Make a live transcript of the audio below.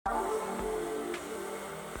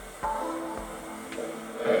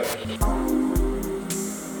What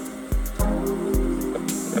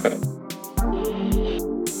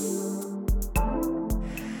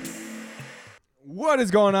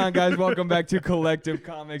is going on, guys? Welcome back to Collective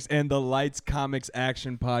Comics and the Lights Comics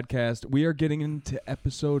Action Podcast. We are getting into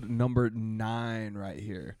episode number 9 right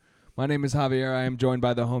here. My name is Javier. I am joined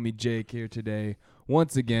by the homie Jake here today.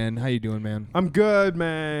 Once again, how you doing, man? I'm good,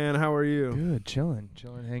 man. How are you? Good, chilling,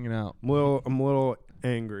 hanging out. I'm a little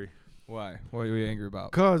angry. Why? What are you angry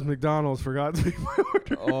about? Cause McDonald's forgot to take my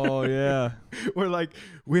order. Oh, yeah. We're like,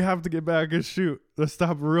 we have to get back and shoot. Let's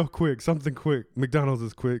stop real quick. Something quick. McDonald's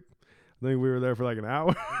is quick. I think we were there for like an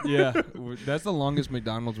hour. Yeah, that's the longest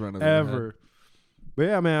McDonald's run I've ever had. But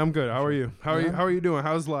yeah, man, I'm good. How are you? How are you doing?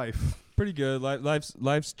 How's life? Pretty good.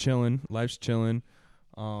 Life's chilling.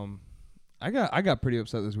 I got pretty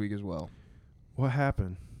upset this week as well. What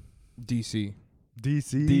happened? DC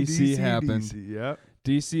DC happened. DC, yep.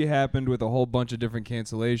 DC happened with a whole bunch of different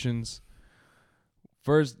cancellations.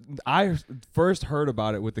 I first heard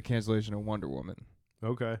about it with the cancellation of Wonder Woman.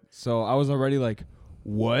 Okay. So I was already like,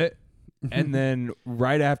 what? And then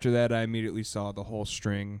right after that, I immediately saw the whole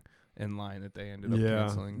string in line that they ended up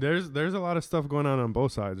canceling. There's a lot of stuff going on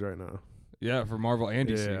both sides right now. Yeah, for Marvel and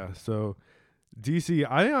DC. Yeah, so DC,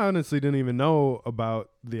 I honestly didn't even know about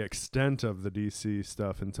the extent of the DC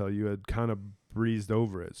stuff until you had kind of breezed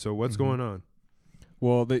over it. So what's going on?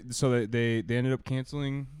 Well, they ended up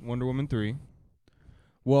canceling Wonder Woman 3.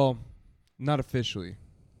 Well, not officially.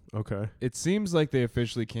 Okay. It seems like they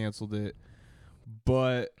officially canceled it,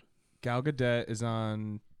 but Gal Gadot is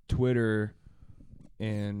on Twitter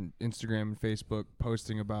and Instagram and Facebook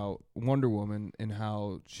posting about Wonder Woman and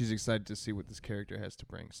how she's excited to see what this character has to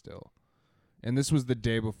bring still. And this was the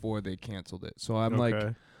day before they canceled it. So I'm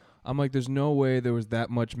like, there's no way there was that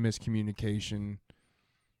much miscommunication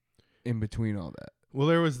in between all that. Well,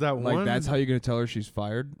 there was that one. Like, that's how you're going to tell her she's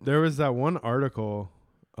fired? There was that one article,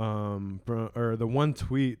 or the one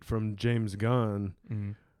tweet from James Gunn.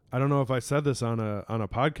 Mm-hmm. I don't know if I said this on a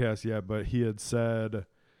podcast yet, but he had said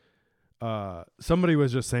somebody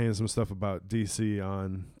was just saying some stuff about DC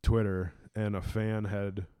on Twitter, and a fan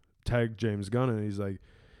had tagged James Gunn, and he's like,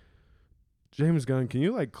 James Gunn, can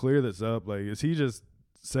you like clear this up? Like, is he just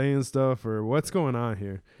saying stuff or what's going on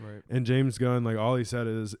here? Right. And James Gunn, like, all he said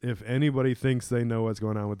is, if anybody thinks they know what's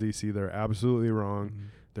going on with DC, they're absolutely wrong. Mm-hmm.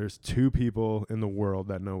 There's 2 people in the world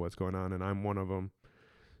that know what's going on, and I'm one of them.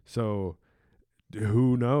 So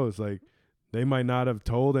who knows? Like, they might not have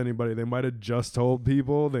told anybody. They might have just told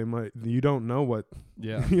people. You don't know what.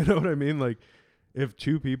 Yeah. You know what I mean? Like, if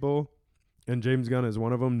 2 people, and James Gunn is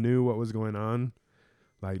one of them, knew what was going on,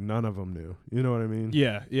 like, none of them knew. You know what I mean?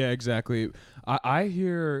 Yeah, exactly. I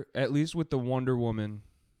hear, at least with the Wonder Woman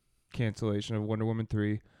cancellation of Wonder Woman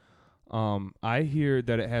 3, I hear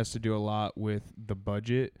that it has to do a lot with the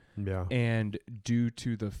budget and due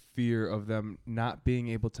to the fear of them not being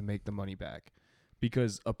able to make the money back.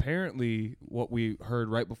 Because apparently what we heard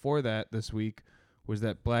right before that this week was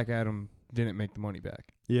that Black Adam didn't make the money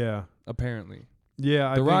back. Yeah. Apparently.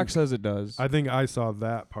 Yeah. The Rock says it does. I think I saw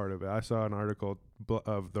that part of it. I saw an article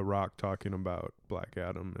of The Rock talking about Black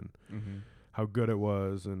Adam and how good it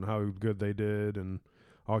was and how good they did and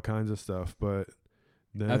all kinds of stuff. But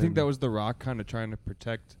then I think that was The Rock kind of trying to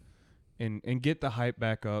protect and get the hype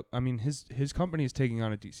back up. I mean, his company is taking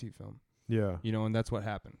on a DC film. Yeah. You know, and that's what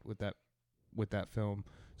happened with that film.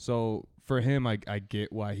 So for him, I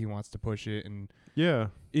get why he wants to push it. And yeah,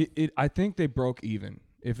 I think they broke even.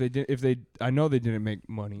 I know they didn't make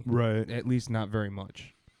money. Right. At least not very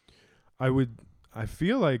much. I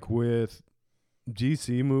feel like with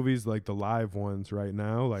DC movies, like the live ones right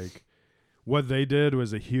now, like what they did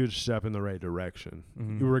was a huge step in the right direction,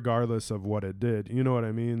 regardless of what it did. You know what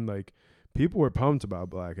I mean? Like, people were pumped about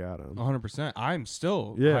Black Adam. 100%. I'm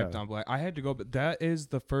still hyped on Black. I had to go, but that is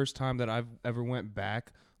the first time that I've ever went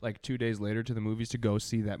back like 2 days later to the movies to go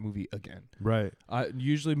see that movie again. Right.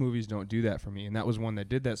 Usually movies don't do that for me, and that was one that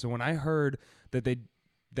did that. So when I heard that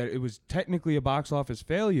it was technically a box office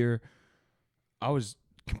failure, I was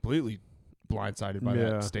completely blindsided by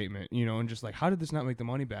that statement, you know, and just like, how did this not make the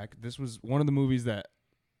money back? This was one of the movies that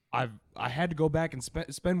I had to go back and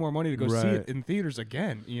spend more money to go see it in theaters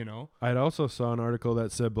again, you know. I also saw an article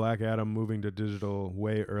that said Black Adam moving to digital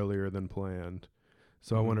way earlier than planned.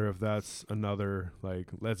 So I wonder if that's another, like,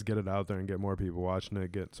 let's get it out there and get more people watching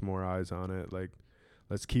it, get some more eyes on it. Like,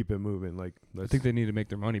 let's keep it moving. Like, I think they need to make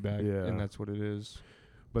their money back, and that's what it is.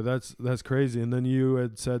 But that's crazy. And then you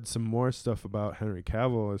had said some more stuff about Henry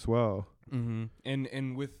Cavill as well. Mm-hmm.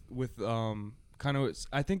 And with kind of,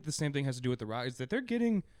 I think the same thing has to do with The Rock, is that they're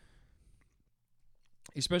getting,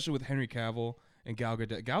 especially with Henry Cavill and Gal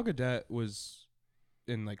Gadot. Gal Gadot was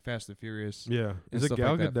in like Fast and Furious. Yeah. Is and it stuff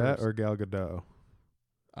Gal like that Gadot first. or Gal Gadot?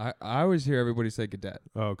 I always hear everybody say Gadot.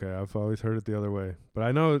 Oh, okay. I've always heard it the other way. But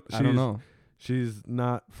I know I don't know. she's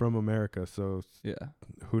not from America, so Yeah.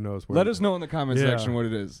 who knows where. Let us know in the comment Yeah. section what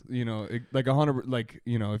it is. You know, like 100. Like,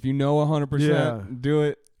 you know, if you know 100%, Yeah. do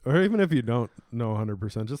it. Or even if you don't know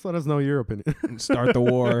 100%, just let us know your opinion. And start the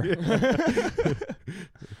war.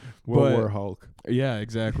 World War Hulk. Yeah,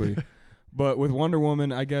 exactly. But with Wonder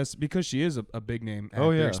Woman, I guess because she is a big name actor,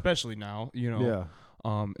 Oh, yeah. especially now, you know.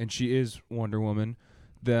 Yeah. And she is Wonder Woman,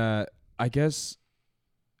 that I guess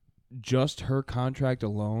just her contract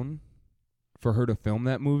alone for her to film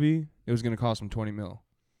that movie, it was going to cost him $20 million.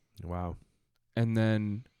 Wow. And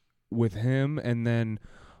then with him, and then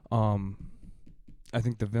I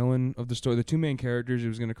think the villain of the story, the two main characters, it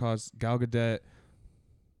was going to cost Gal Gadot,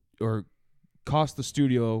 or cost the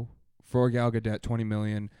studio for Gal Gadot $20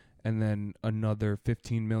 million, and then another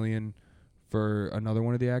 $15 million for another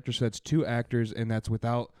one of the actors. So that's two actors, and that's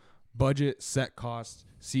without budget, set costs,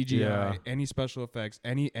 CGI, Yeah. any special effects,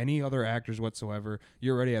 any other actors whatsoever.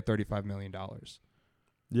 You're already at $35 million.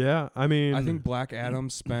 Yeah, I mean, I think Black Adam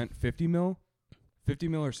spent $50 million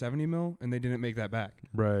or $70 million, and they didn't make that back.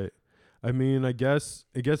 right. I mean, I guess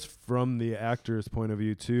from the actor's point of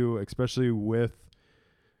view too, especially with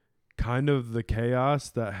kind of the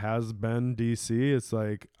chaos that has been DC, it's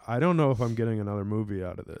like, I don't know if I'm getting another movie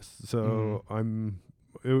out of this. So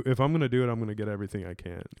if I'm going to do it, I'm going to get everything I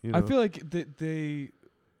can. You know? I feel like they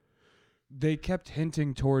kept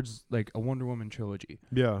hinting towards like a Wonder Woman trilogy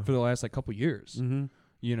yeah. for the last like couple years, Mm-hmm.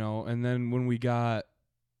 you know, and then when we got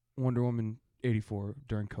Wonder Woman 84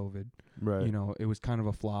 during COVID, Right. you know, it was kind of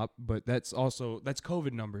a flop, but that's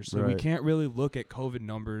COVID numbers. So we Right. can't really look at COVID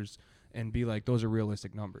numbers and be like, those are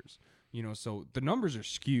realistic numbers, you know, so the numbers are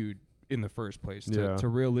skewed in the first place to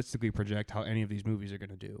realistically project how any of these movies are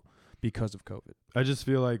going to do because of COVID. I just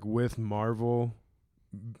feel like with Marvel,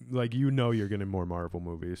 like, you know, you're getting more Marvel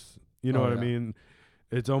movies. You know what I mean?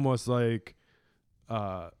 It's almost like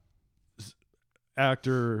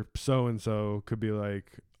actor so-and-so could be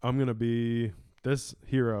like, I'm going to be this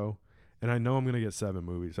hero, and I know I'm going to get 7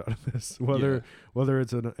 movies out of this. Whether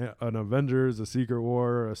it's an Avengers, a Secret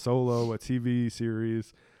War, a Solo, a TV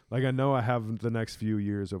series. Like, I know I have the next few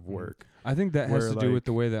years of work. I think that has to do like, with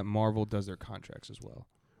the way that Marvel does their contracts as well.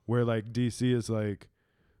 Where, like, DC is like,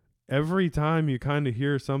 every time you kind of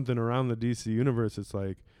hear something around the DC universe, it's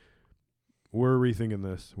like, we're rethinking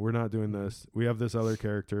this. We're not doing this. We have this other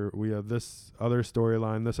character. We have this other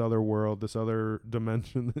storyline, this other world, this other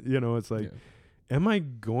dimension. You know, it's like, am I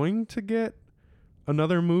going to get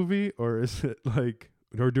another movie, or is it like,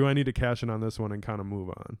 or do I need to cash in on this one and kind of move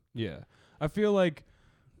on? Yeah. I feel like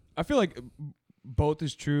both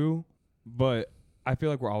is true, but I feel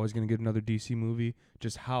like we're always going to get another DC movie.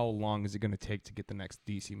 Just how long is it going to take to get the next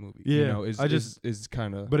DC movie? Yeah, you know, is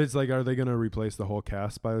kind of. But it's like, are they going to replace the whole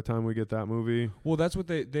cast by the time we get that movie? Well, that's what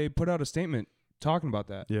they put out a statement talking about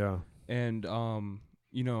that. Yeah. And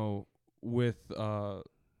you know, with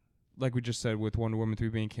like we just said, with Wonder Woman 3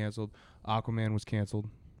 being canceled, Aquaman was canceled.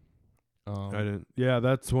 I didn't. Yeah,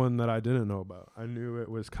 that's one that I didn't know about. I knew it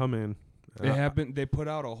was coming. It happened. They put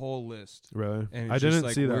out a whole list. Really? And I it's didn't just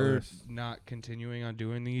like, see that we're list. not continuing on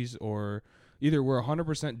doing these, or either we're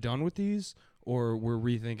 100% done with these, or we're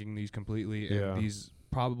rethinking these completely, and these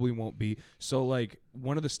probably won't be. So, like,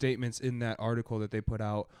 one of the statements in that article that they put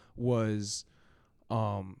out was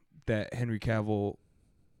that Henry Cavill,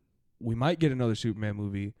 we might get another Superman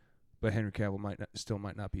movie, but Henry Cavill still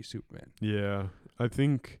might not be Superman. Yeah, I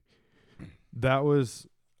think that was.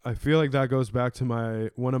 I feel like that goes back to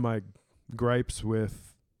one of my gripes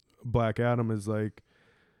with Black Adam is like,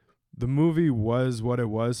 the movie was what it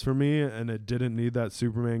was for me, and it didn't need that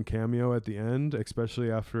Superman cameo at the end, especially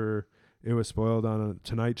after it was spoiled on a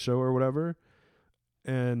Tonight Show or whatever.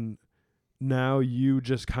 And now you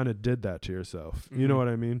just kind of did that to yourself. You know what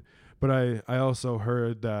I mean? But I also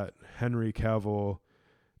heard that Henry Cavill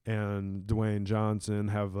and Dwayne Johnson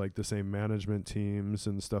have like the same management teams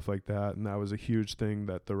and stuff like that, and that was a huge thing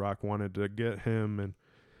that The Rock wanted to get him and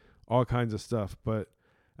all kinds of stuff. But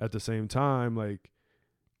at the same time, like,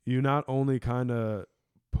 you not only kind of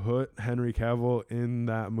put Henry Cavill in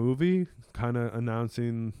that movie, kind of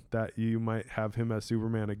announcing that you might have him as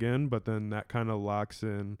Superman again, but then that kind of locks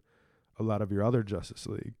in a lot of your other Justice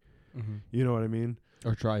League. You know what I mean?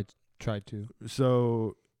 Or tried to.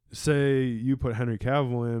 So say you put Henry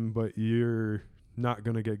Cavill in, but you're not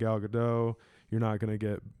going to get Gal Gadot. You're not going to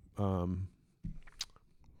get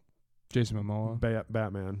Jason Momoa.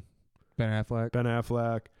 Batman. Ben Affleck. Ben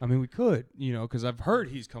Affleck. I mean, we could, because I've heard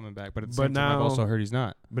he's coming back, but at the But same time, I've now- also heard he's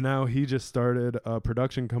not. But now he just started a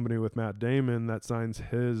production company with Matt Damon that signs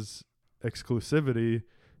his exclusivity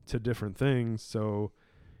to different things. So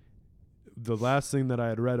the last thing that I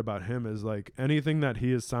had read about him is like anything that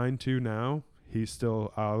he is signed to now, he's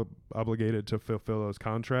still obligated to fulfill those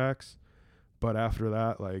contracts. But after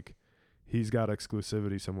that, like he's got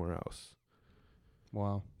exclusivity somewhere else.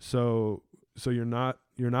 Wow. So you're not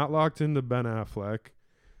locked into Ben Affleck.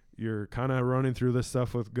 You're kind of running through this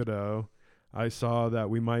stuff with Godot. I saw that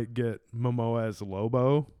we might get Momoa as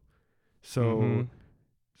Lobo. So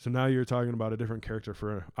now you're talking about a different character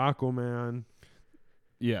for Aquaman.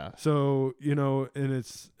 Yeah. So, and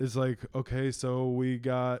it's like, okay, so we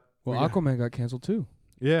got Aquaman got canceled too.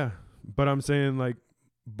 Yeah. But I'm saying like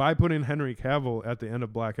by putting Henry Cavill at the end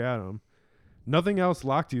of Black Adam, nothing else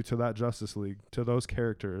locked you to that Justice League, to those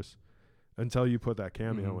characters until you put that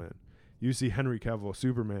cameo in. You see Henry Cavill,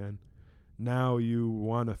 Superman. Now you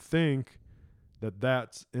want to think that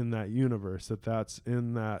that's in that universe, that's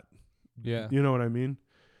in that. Yeah. You know what I mean?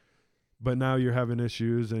 But now you're having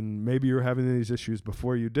issues, and maybe you were having these issues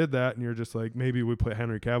before you did that, and you're just like, maybe we put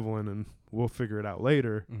Henry Cavill in and we'll figure it out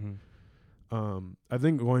later. I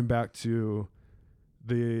think going back to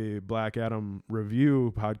the Black Adam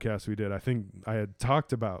review podcast we did, I think I had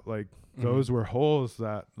talked about like those were holes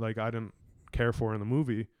that like I didn't care for in the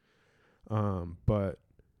movie. But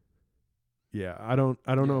yeah, I don't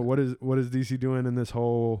know what is DC doing in this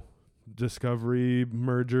whole Discovery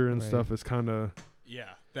merger and stuff is kind of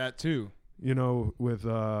that too. With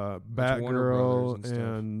Batgirl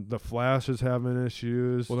and the Flash is having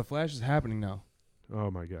issues. Well, the Flash is happening now. Oh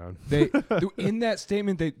my God! They in that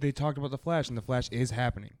statement they talked about the Flash, and the Flash is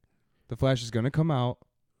happening. The Flash is going to come out,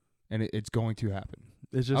 and it's going to happen.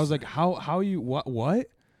 It's just, I was like, how you what?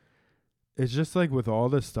 It's just like with all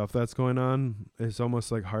this stuff that's going on, it's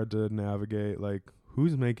almost like hard to navigate. Like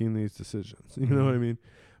who's making these decisions? You know what I mean?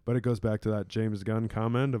 But it goes back to that James Gunn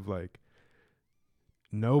comment of like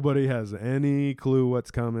nobody has any clue what's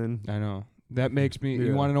coming. I know that makes me.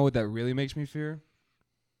 You want to know what that really makes me fear?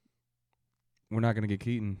 We're not going to get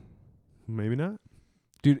Keaton. Maybe not.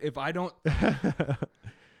 Dude, if I don't...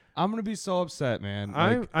 I'm going to be so upset, man.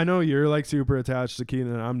 I know you're like super attached to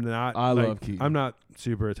Keaton, and I'm not. I love Keaton. I'm not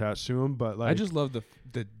super attached to him, but like... I just love the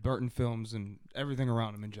Burton films and everything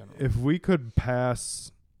around him in general. If we could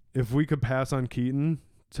pass on Keaton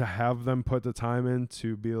to have them put the time in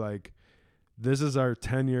to be like, this is our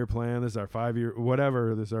 10-year plan, this is our 5-year,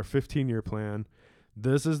 whatever, this is our 15-year plan.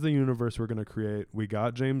 This is the universe we're going to create. We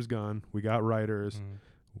got James Gunn. We got writers.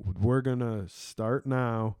 We're going to start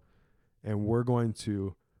now, and we're going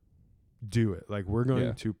to do it. Like, we're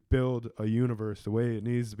going to build a universe the way it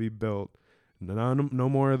needs to be built. No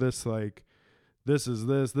more of this, like, this is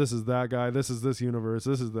that guy, this is this universe,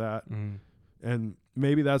 this is that. And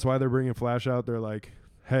maybe that's why they're bringing Flash out. They're like,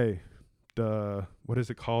 hey, what is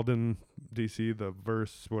it called in DC? The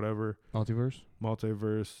verse, whatever.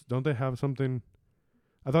 Multiverse. Don't they have something...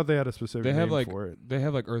 I thought they had a specific name for it. They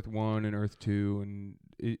have like Earth 1 and Earth 2 and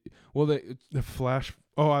the Flash.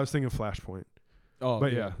 Oh, I was thinking Flashpoint. Oh,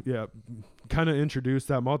 but yeah. Kind of introduced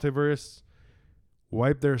that multiverse,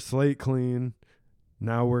 wipe their slate clean.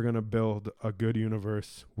 Now we're going to build a good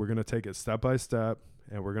universe. We're going to take it step by step,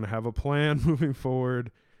 and we're going to have a plan moving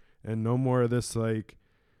forward, and no more of this like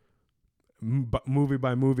movie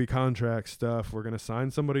by movie contract stuff. We're going to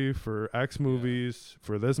sign somebody for X movies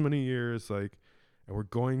for this many years, like, and we're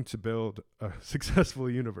going to build a successful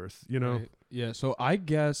universe, Right. Yeah. So I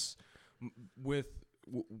guess with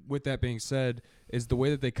that being said, is the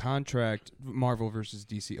way that they contract Marvel versus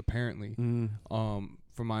DC apparently, from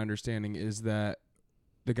my understanding, is that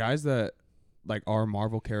the guys that like are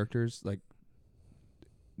Marvel characters, like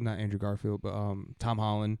not Andrew Garfield, but Tom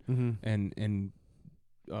Holland and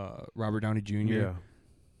Robert Downey Jr.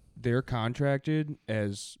 They're contracted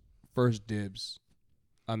as first dibs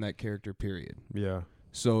on that character, period. Yeah.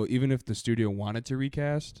 So even if the studio wanted to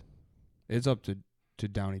recast, it's up to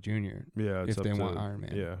Downey Jr. Yeah. If they want Iron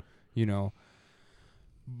Man. Yeah.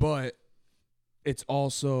 But it's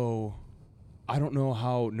also, I don't know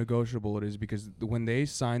how negotiable it is, because when they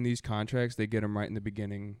sign these contracts, they get them right in the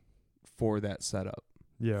beginning for that setup.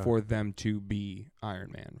 Yeah. For them to be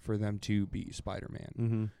Iron Man, for them to be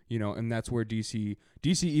Spider-Man. And that's where DC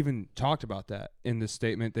even talked about that in the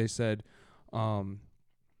statement. They said,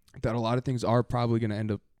 that a lot of things are probably going to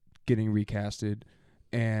end up getting recasted,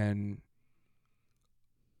 and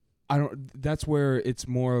that's where it's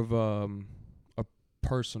more of a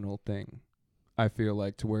personal thing, I feel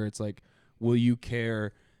like, to where it's like, will you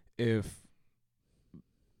care if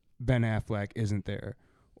Ben Affleck isn't there,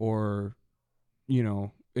 or, you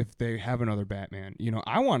know, if they have another Batman. You know,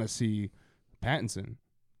 I want to see Pattinson.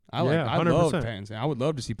 I love Pattinson. I would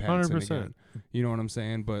love to see Pattinson 100%. again. You know what I'm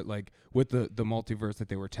saying? But like with the multiverse that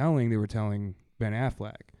they were telling Ben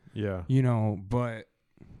Affleck. Yeah. You know, but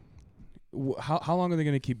how long are they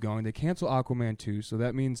going to keep going? They cancel Aquaman 2, so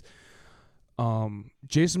that means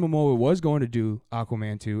Jason Momoa was going to do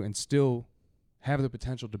Aquaman 2 and still have the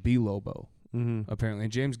potential to be Lobo, apparently.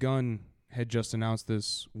 And James Gunn had just announced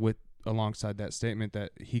this alongside that statement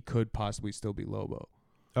that he could possibly still be Lobo.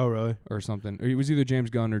 Oh, really? Or something. Or it was either James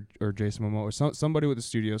Gunn or Jason Momoa. Somebody with the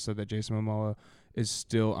studio said that Jason Momoa is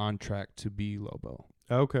still on track to be Lobo.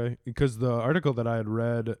 Okay, because the article that I had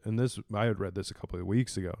read, I had read this a couple of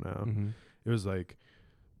weeks ago now, it was like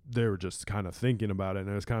they were just kind of thinking about it, and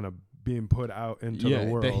it was kind of being put out into the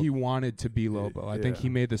world. That he wanted to be Lobo. I think he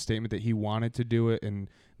made the statement that he wanted to do it, and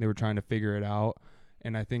they were trying to figure it out.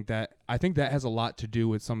 And I think that has a lot to do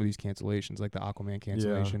with some of these cancellations, like the Aquaman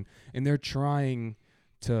cancellation. Yeah. And they're trying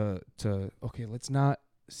to okay, let's not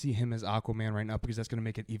see him as Aquaman right now because that's going to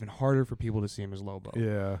make it even harder for people to see him as Lobo.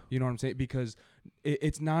 Yeah. You know what I'm saying? Because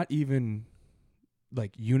it's not even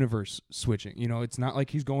like universe switching. You know, it's not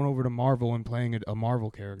like he's going over to Marvel and playing a Marvel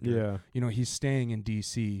character. Yeah. You know, he's staying in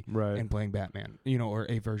DC right. and playing Batman, you know, or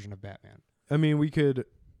a version of Batman. I mean, we could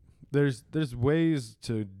there's ways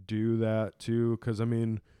to do that too, cuz I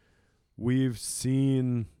mean, we've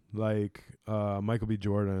seen like Michael B.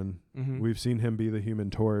 Jordan. We've seen him be the Human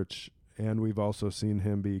Torch, and we've also seen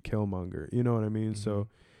him be Killmonger. You know what I mean? So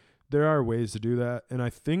there are ways to do that, and I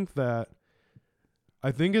think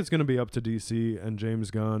it's going to be up to DC and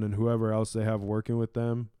James Gunn and whoever else they have working with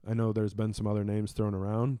them. I know there's been some other names thrown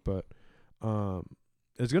around, but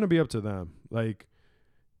it's going to be up to them. Like,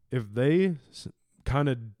 if they kind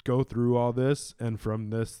of go through all this, and from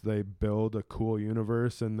this they build a cool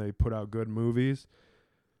universe and they put out good movies,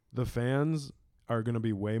 the fans are going to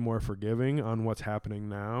be way more forgiving on what's happening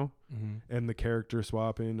now and the character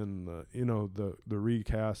swapping and the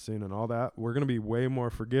recasting and all that. We're going to be way more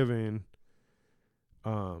forgiving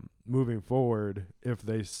moving forward if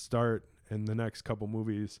they start in the next couple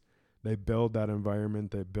movies. They build that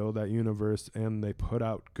environment, they build that universe, and they put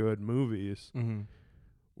out good movies.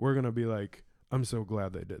 We're going to be like, I'm so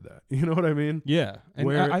glad they did that. You know what I mean? Yeah.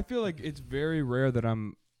 And I feel like it's very rare that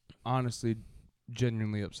I'm honestly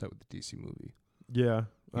genuinely upset with the DC movie. Yeah.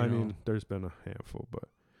 I mean, there's been a handful, but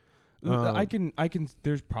I can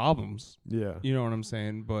there's problems. Yeah. You know what I'm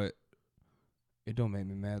saying? But it don't make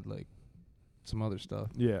me mad like some other stuff.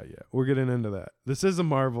 Yeah. We're getting into that. This is a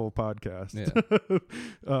Marvel podcast.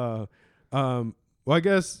 Yeah. Well, I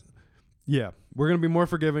guess, yeah, we're going to be more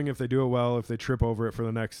forgiving if they do it well. If they trip over it for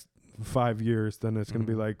the next 5 years, then it's going to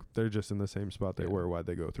be like they're just in the same spot they were. Why'd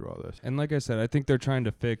they go through all this? And like I said, I think they're trying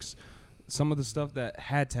to fix some of the stuff that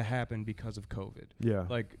had to happen because of COVID. Yeah.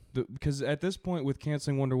 Like, because at this point with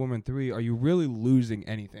canceling Wonder Woman 3, are you really losing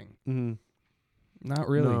anything? Not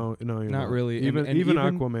really. No, you're not really. Even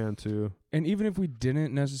Aquaman too. And even if we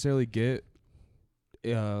didn't necessarily get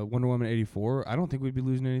Wonder Woman 84, I don't think we'd be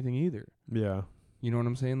losing anything either. Yeah. You know what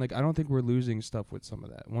I'm saying? Like, I don't think we're losing stuff with some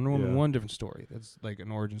of that. Wonder Woman 1, different story. That's like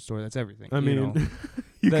an origin story. That's everything. I mean,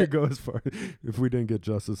 you could go as far. If we didn't get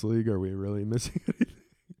Justice League, are we really missing anything?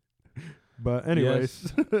 But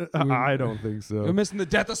anyways, yes. I don't think so. We're missing the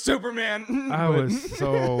death of Superman.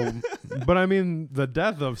 But I mean, the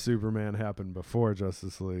death of Superman happened before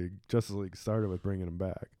Justice League. Justice League started with bringing him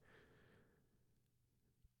back.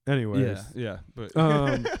 Anyways. Yeah. But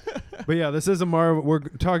but yeah, this is a Marvel. We're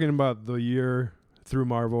talking about the year through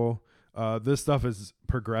Marvel. This stuff is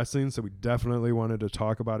progressing, so we definitely wanted to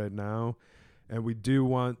talk about it now. And we do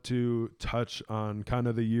want to touch on kind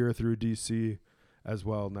of the year through DC as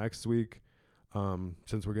well next week.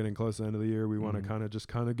 Since we're getting close to the end of the year, we want to kind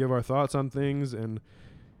of give our thoughts on things. And,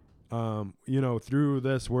 through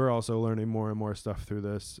this, we're also learning more and more stuff through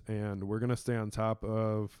this. And we're going to stay on top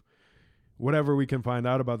of whatever we can find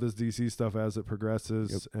out about this DC stuff as it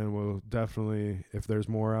progresses. Yep. And we'll definitely, if there's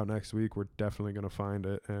more out next week, we're definitely going to find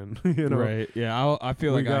it. And, Right. Yeah. I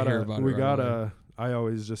feel like I hear about it. I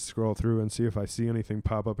always just scroll through and see if I see anything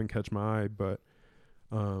pop up and catch my eye. But,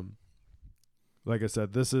 like I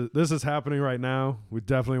said, this is happening right now. We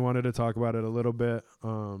definitely wanted to talk about it a little bit,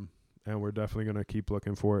 and we're definitely going to keep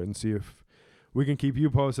looking for it and see if we can keep you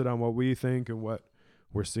posted on what we think and what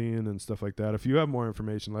we're seeing and stuff like that. If you have more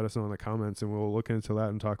information, let us know in the comments, and we'll look into that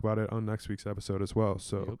and talk about it on next week's episode as well.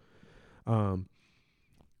 So,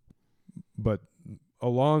 but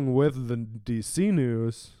along with the DC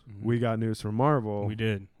news, we got news from Marvel. We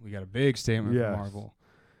did. We got a big statement from Marvel.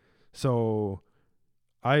 So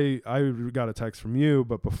I got a text from you,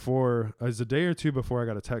 but before, as a day or two before I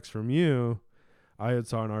got a text from you, I had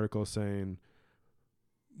saw an article saying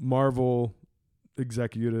Marvel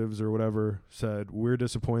executives or whatever said, we're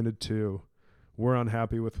disappointed too. We're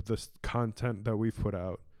unhappy with this content that we've put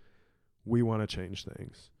out. We want to change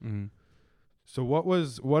things. Mm-hmm. So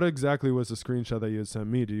what exactly was the screenshot that you had sent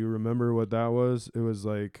me? Do you remember what that was? It was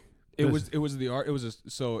like it was an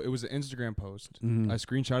Instagram post. Mm-hmm. I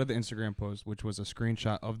screenshotted the Instagram post, which was a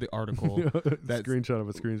screenshot of the article. Screenshot of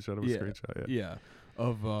a screenshot of a screenshot. Yeah.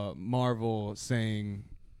 Of Marvel saying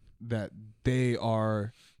that they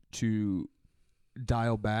are to not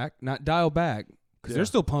dial back, because they're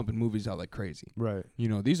still pumping movies out like crazy. Right. You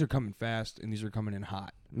know, these are coming fast and these are coming in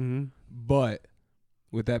hot. Mm-hmm. But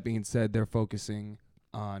with that being said, they're focusing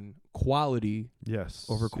on quality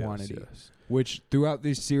over quantity. Yes. Which throughout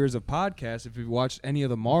this series of podcasts, if you've watched any of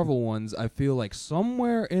the Marvel ones, I feel like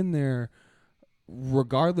somewhere in there,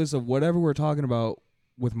 regardless of whatever we're talking about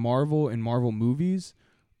with Marvel and Marvel movies,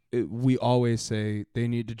 we always say they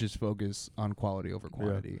need to just focus on quality over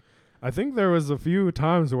quantity. Yeah. I think there was a few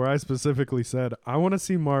times where I specifically said, I want to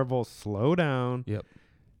see Marvel slow down,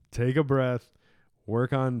 take a breath,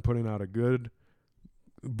 work on putting out the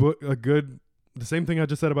same thing I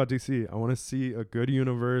just said about DC. I want to see a good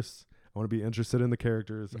universe. I want to be interested in the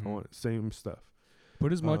characters. Mm-hmm. I want same stuff.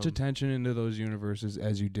 Put as much attention into those universes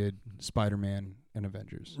as you did Spider-Man and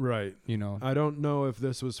Avengers. Right. You know, I don't know if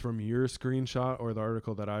this was from your screenshot or the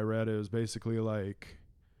article that I read. It was basically like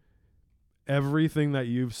everything that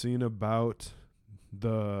you've seen about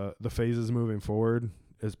the phases moving forward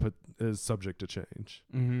is subject to change.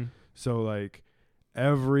 Mm-hmm. So like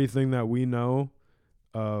everything that we know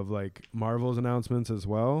of like Marvel's announcements as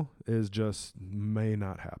well is just may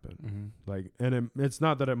not happen. Mm-hmm. Like, and it's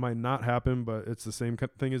not that it might not happen, but it's the same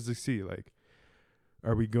thing as DC. Like,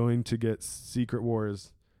 are we going to get Secret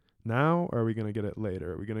Wars now? Or are we going to get it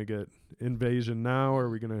later? Are we going to get Invasion now? Or are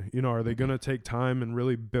we going to, are they going to take time and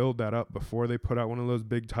really build that up before they put out one of those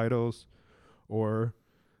big titles? Or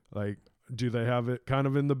like, do they have it kind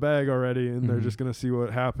of in the bag already and they're just going to see what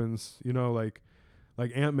happens?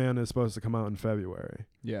 Like Ant-Man is supposed to come out in February.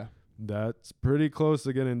 Yeah. That's pretty close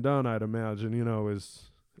to getting done, I'd imagine, it's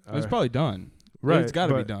probably done. Right. It's got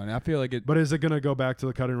to be done. I feel like it. But is it going to go back to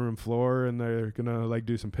the cutting room floor and they're going to like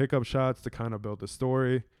do some pickup shots to kind of build the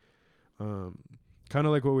story? Kind of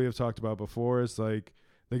like what we have talked about before. It's like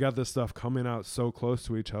they got this stuff coming out so close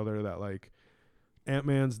to each other that like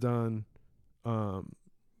Ant-Man's done.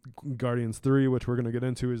 Guardians 3, which we're going to get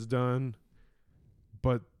into, is done.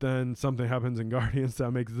 But then something happens in Guardians that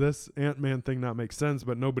makes this Ant-Man thing not make sense,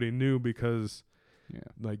 but nobody knew because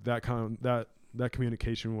like that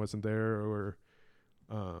communication wasn't there, or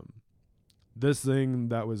this thing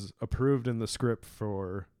that was approved in the script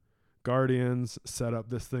for Guardians set up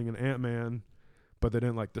this thing in Ant-Man, but they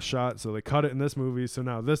didn't like the shot, so they cut it in this movie, so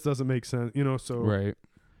now this doesn't make sense, so right.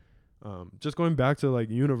 Just going back to like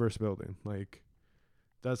universe building, like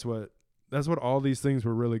that's what all these things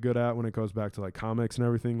were really good at when it goes back to like comics and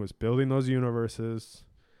everything, was building those universes.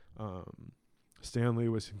 Stan Lee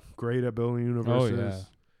was great at building universes. Oh,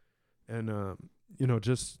 yeah. And,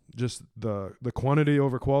 just the quantity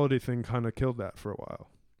over quality thing kind of killed that for a while.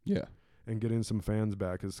 Yeah. And getting some fans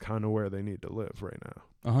back is kind of where they need to live right now.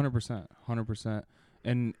 100%.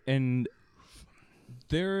 And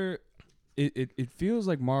there, it feels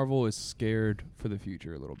like Marvel is scared for the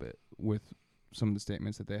future a little bit with some of the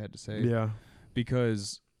statements that they had to say. Yeah.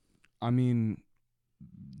 Because I think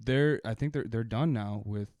they're done now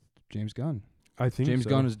with James Gunn. I think James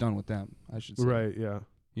Gunn is done with them, I should say. Right, yeah.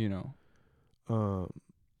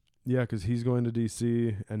 Yeah, cuz he's going to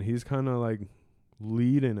DC and he's kind of like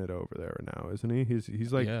leading it over there now, isn't he? He's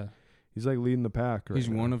like he's like leading the pack right He's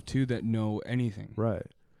now. one of two that know anything. Right.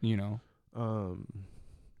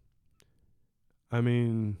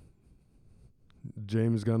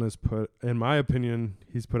 James Gunn has in my opinion,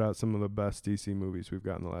 he's put out some of the best DC movies we've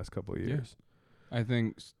got in the last couple of years. Yeah. I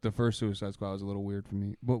think the first Suicide Squad was a little weird for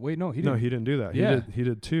me. But wait, no, he didn't. No, he didn't do that. Yeah. He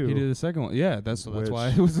did two. He did the second one. Yeah, that's why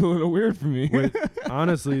it was a little weird for me.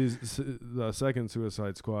 Honestly, the second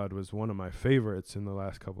Suicide Squad was one of my favorites in the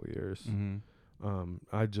last couple of years. Mm-hmm.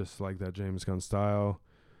 I just like that James Gunn style.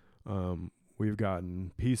 We've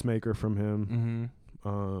gotten Peacemaker from him.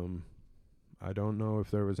 Mm-hmm. I don't know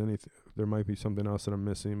if there was anything. There might be something else that I'm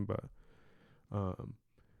missing, but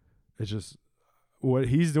it's just what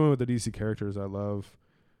he's doing with the DC characters. I love.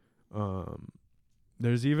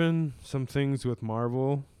 There's even some things with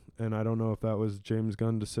Marvel, and I don't know if that was James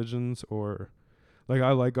Gunn decisions or, like,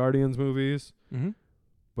 I like Guardians movies,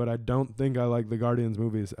 but I don't think I like the Guardians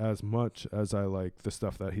movies as much as I like the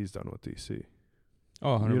stuff that he's done with DC.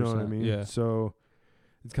 Oh, 100%. You know what I mean? Yeah. So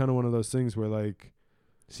it's kind of one of those things where like,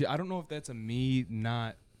 see, I don't know if that's a me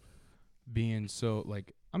not being so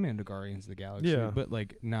like I'm into Guardians of the Galaxy, but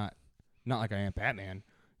like not like I am Batman.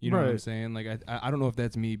 You know what I'm saying? Like I don't know if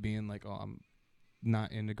that's me being like, oh, I'm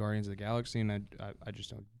not into Guardians of the Galaxy, and I just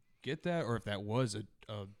don't get that, or if that was a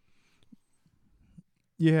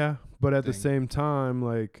yeah, but at the thing. same time,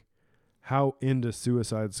 like, how into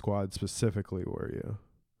Suicide Squad specifically were you?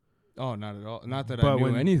 Oh, not at all. Not that But I knew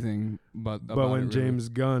when- anything about But when it, really. James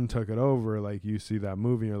Gunn took it over, like, you see that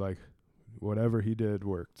movie, you're like, whatever he did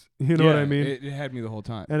worked. You know what I mean? It had me the whole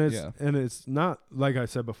time. And it's not like I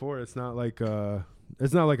said before. It's not like I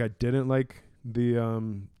didn't like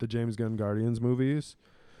the James Gunn Guardians movies.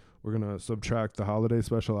 We're gonna subtract the holiday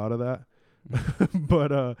special out of that.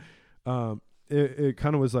 But it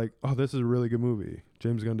kind of was like, oh, this is a really good movie.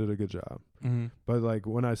 James Gunn did a good job. Mm-hmm. But like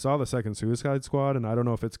when I saw the second Suicide Squad, and I don't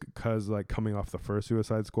know if it's because like coming off the first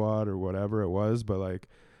Suicide Squad or whatever it was, but like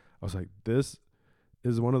I was like, this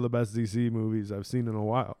is one of the best DC movies I've seen in a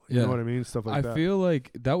while. You know what I mean? Stuff like that. I feel like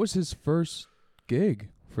that was his first gig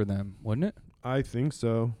for them, wasn't it? I think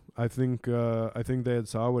so. I think they had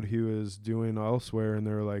saw what he was doing elsewhere, and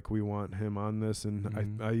they were like, we want him on this.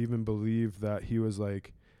 And I even believe that he was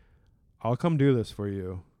like, I'll come do this for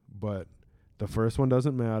you, but the first one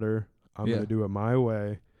doesn't matter. I'm going to do it my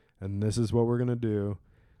way, and this is what we're going to do.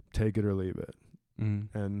 Take it or leave it.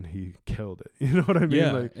 And he killed it. You know what I mean?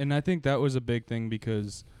 Yeah, like, and I think that was a big thing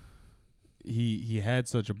because he had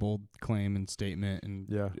such a bold claim and statement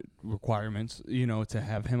and requirements, you know, to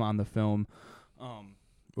have him on the film.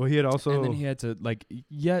 Well, he had also... And then he had to, like,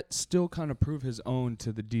 yet still kind of prove his own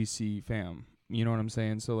to the DC fam. You know what I'm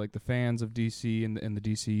saying? So, like, the fans of DC and the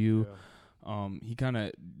DCU... Yeah. He kind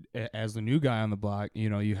of, as the new guy on the block, you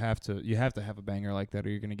know, you have to have a banger like that, or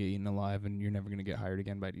you're gonna get eaten alive, and you're never gonna get hired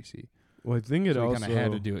again by DC. Well, I think it so also kind of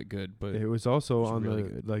had to do it good, but it was also on really the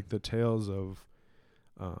good. like the tales of,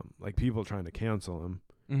 like people trying to cancel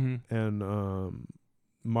him, and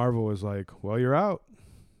Marvel was like, "Well, you're out."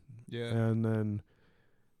 Yeah, and then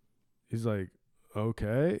he's like,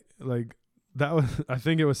 "Okay," like that was. I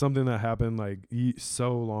think it was something that happened like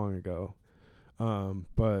so long ago,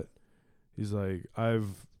 but. He's like,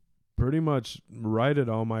 I've pretty much righted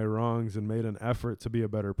all my wrongs and made an effort to be a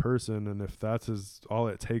better person. And if that's all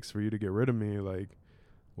it takes for you to get rid of me, like,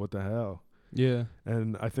 what the hell? Yeah.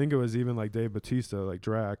 And I think it was even like Dave Bautista, like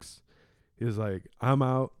Drax. He's like, I'm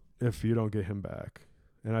out if you don't get him back.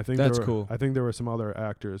 And I think that's cool. I think there were some other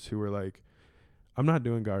actors who were like, I'm not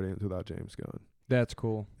doing Guardians without James Gunn. That's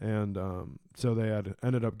cool. And so they had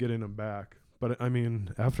ended up getting him back. But I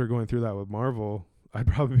mean, after going through that with Marvel, I'd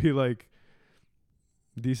probably be like,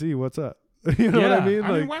 DC, what's up? You know what I mean?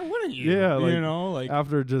 Like, why wouldn't you? Yeah, like, you know, like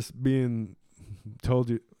after just being told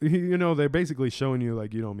you know, they're basically showing you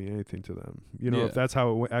like you don't mean anything to them. You know, if that's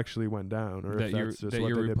how it actually went down, or if that's just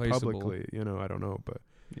what they did publicly. You know, I don't know, but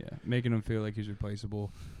making him feel like he's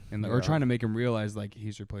replaceable, and or trying to make him realize like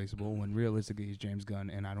he's replaceable when realistically he's James Gunn,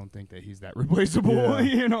 and I don't think that he's that replaceable. Yeah.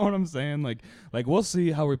 You know what I'm saying? Like we'll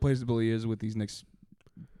see how replaceable he is with these next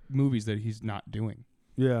movies that he's not doing.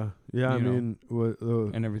 Yeah. I mean,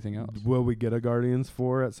 and everything else. Will we get a Guardians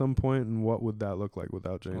 4 at some point, and what would that look like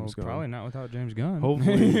without James Gunn? Probably not without James Gunn.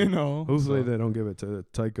 Hopefully, you know. Hopefully they don't give it to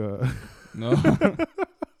Taika. No.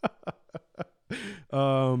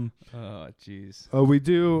 Oh, jeez. We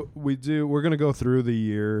do. We're gonna go through the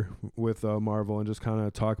year with Marvel and just kind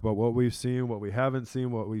of talk about what we've seen, what we haven't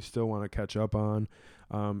seen, what we still want to catch up on.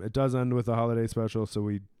 It does end with a holiday special, so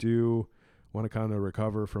we do want to kind of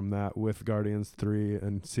recover from that with Guardians 3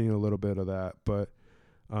 and seeing a little bit of that. But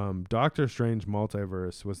Doctor Strange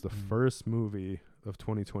Multiverse was the first movie of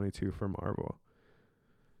 2022 for Marvel.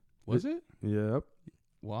 Was it? Yep.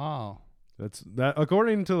 Wow. That's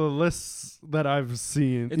according to the lists that I've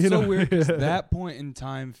seen. It's so weird because that point in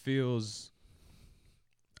time feels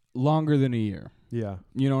longer than a year. Yeah.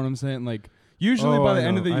 You know what I'm saying? Like usually by the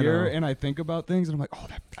end of the year, and I think about things and I'm like, oh,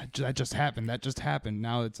 that just happened. That just happened.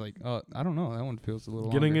 Now it's like, I don't know. That one feels a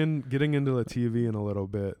little getting into the TV in a little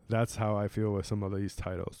bit. That's how I feel with some of these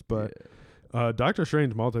titles. But Doctor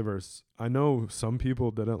Strange Multiverse, I know some people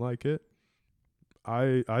didn't like it.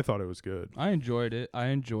 I thought it was good. I enjoyed it.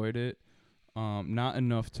 Not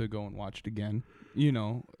enough to go and watch it again. You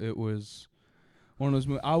know, it was one of those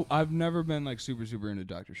movies. I've never been like super into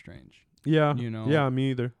Doctor Strange. Yeah. You know? Yeah,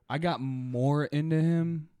 me either. I got more into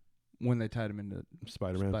him when they tied him into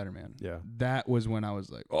Spider-Man. Yeah. That was when I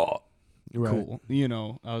was like, oh, cool. You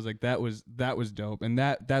know, I was like, that was dope. And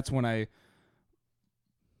that's when I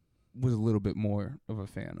was a little bit more of a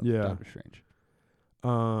fan of Doctor Strange.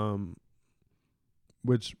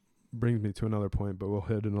 Which brings me to another point, but we'll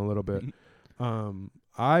hit in a little bit.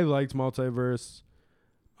 I liked Multiverse.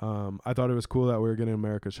 I thought it was cool that we were getting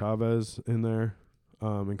America Chavez in there,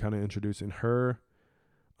 and kind of introducing her.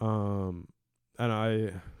 And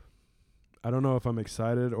I don't know if I'm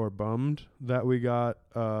excited or bummed that we got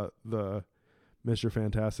the Mr.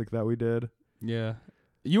 Fantastic that we did. Yeah.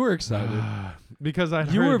 You were excited. Because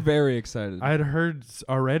you were very excited. I had heard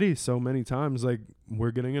already so many times, like,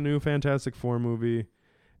 we're getting a new Fantastic Four movie,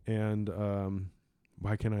 and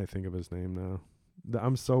why can't I think of his name now?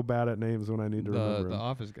 I'm so bad at names when I need to remember the him.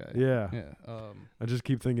 Office guy. Yeah. I just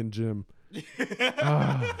keep thinking Jim.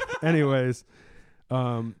 Anyways,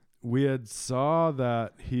 we had saw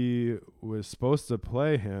that he was supposed to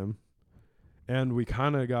play him, and we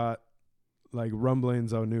kind of got like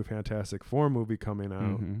rumblings of a new Fantastic Four movie coming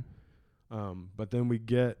out. Mm-hmm. But then we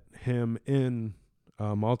get him in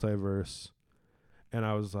Multiverse, and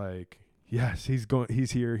I was like, yes, he's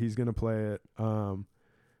here, he's gonna play it.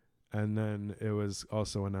 And then it was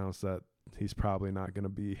also announced that he's probably not gonna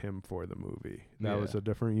be him for the movie. That was a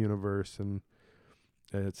different universe, and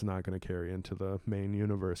it's not gonna carry into the main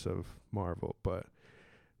universe of Marvel. But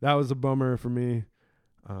that was a bummer for me.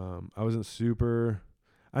 I wasn't super.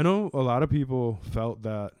 I know a lot of people felt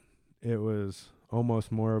that it was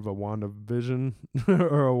almost more of a WandaVision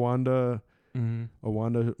or a Wanda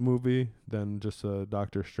movie than just a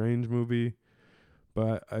Doctor Strange movie.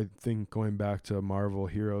 But I think going back to Marvel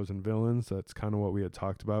heroes and villains, that's kind of what we had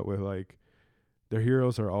talked about with, like, their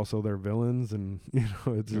heroes are also their villains, and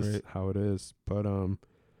it's just how it is. But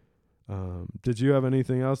did you have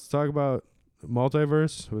anything else to talk about?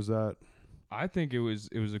 Multiverse, was that? I think it was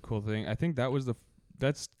a cool thing. I think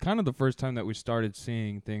that's kind of the first time that we started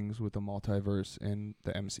seeing things with the multiverse in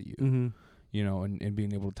the MCU. Mm-hmm. And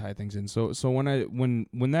being able to tie things in. So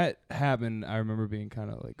when that happened, I remember being kind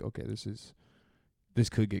of like, okay, this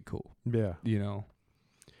could get cool. Yeah.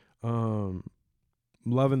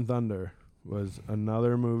 Love and Thunder was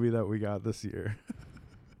another movie that we got this year.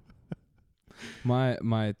 My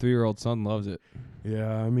 3-year-old son loves it.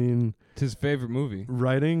 Yeah, I mean, it's his favorite movie.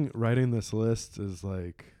 Writing this list is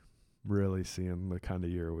like really seeing the kind of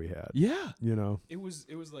year we had. Yeah. It was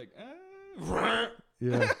like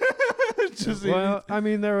yeah. Well, I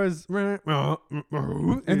mean, there was and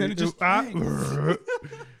then it just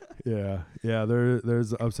yeah.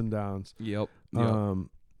 There's ups and downs. Yep.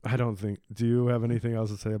 I don't think. Do you have anything else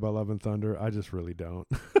to say about Love and Thunder? I just really don't.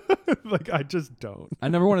 I just don't. I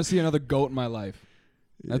never want to see another goat in my life.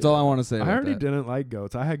 That's all I want to say. I already didn't like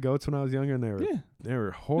goats. I had goats when I was younger, and they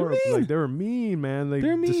were horrible. Like, they were mean, man. They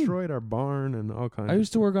destroyed our barn and all kinds. I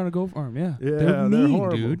used to work on a goat farm. Yeah, they're mean,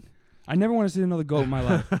 horrible, dude. I never want to see another goat in my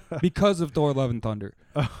life because of Thor: Love and Thunder.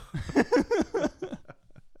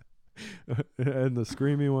 And the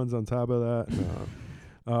screamy ones on top of that.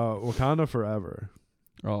 No. Wakanda Forever.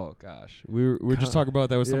 Oh gosh, we were just talking about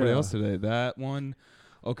that with somebody else today. That one.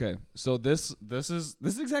 Okay, so this is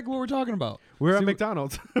exactly what we're talking about. We're at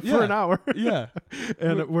McDonald's for an hour. Yeah,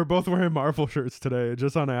 and we're both wearing Marvel shirts today,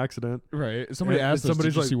 just on accident. Right. Somebody asked us,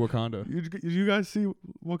 "Did you see Wakanda? You guys see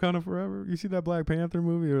Wakanda Forever? You see that Black Panther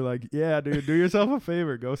movie?" You're like, "Yeah, dude, do yourself a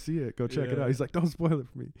favor, go see it, go check it out." He's like, "Don't spoil it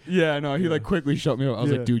for me." Yeah, no, he like quickly shut me up. I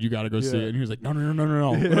was like, "Dude, you gotta go see it," and he was like,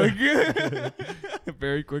 "No." Like,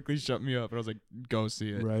 very quickly shut me up, and I was like, "Go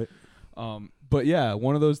see it." Right. But yeah,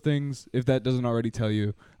 one of those things, if that doesn't already tell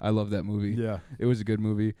you, I love that movie. Yeah. It was a good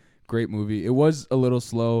movie. Great movie. It was a little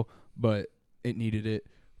slow, but it needed it,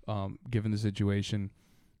 given the situation.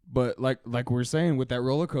 But like we're saying, with that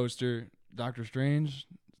roller coaster, Doctor Strange,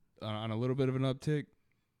 on a little bit of an uptick,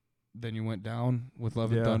 then you went down with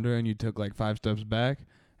Love and Thunder, and you took like 5 steps back.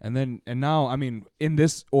 And now, I mean, in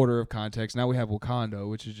this order of context, now we have Wakanda,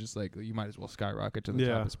 which is just like, you might as well skyrocket to the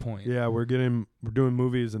top of this point. Yeah, we're doing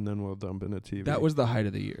movies, and then we'll dump into TV. That was the height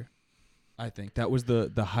of the year, I think. That was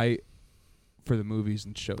the height for the movies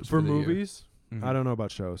and shows. For movies? Mm-hmm. I don't know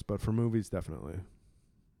about shows, but for movies, definitely.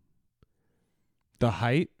 The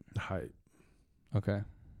height? The height. Okay.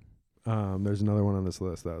 There's another one on this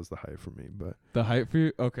list that was the height for me, but the height for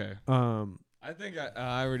you? Okay. I think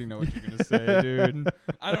I already know what you're gonna say, dude.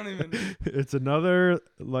 I don't even. It's another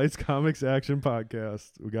Lights Comics Action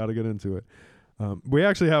podcast. We got to get into it. We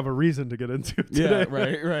actually have a reason to get into it today.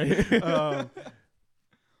 Yeah, right.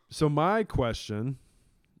 So my question,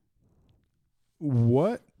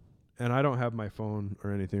 what? And I don't have my phone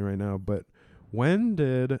or anything right now, but when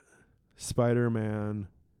did Spider-Man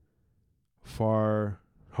Far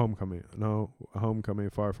From Home,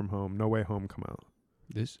 No Way Home come out?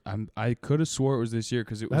 I could have swore it was this year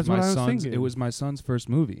because it was That's my what I was son's. thinking. It was my son's first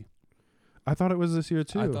movie. I thought it was this year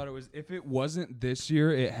too. I thought it was. If it wasn't this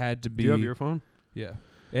year, it had to be. Do you have your phone? Yeah.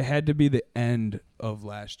 It had to be the end of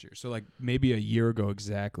last year. So like maybe a year ago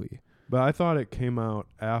exactly. But I thought it came out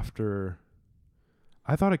after.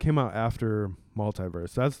 I thought it came out after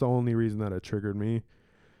Multiverse. That's the only reason that it triggered me.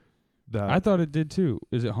 I thought it did too.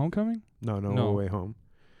 Is it Homecoming? No Way Home.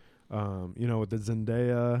 With the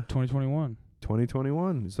Zendaya. 2021.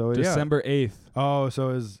 2021. So December 8th. Oh,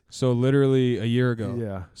 so literally a year ago.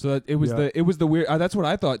 Yeah. So that it was the weird. That's what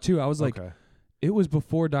I thought too. I was like, okay. It was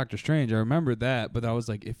before Doctor Strange. I remember that, but I was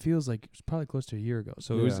like, it feels like it's probably close to a year ago.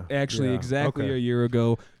 So it was actually exactly a year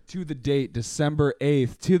ago to the date, December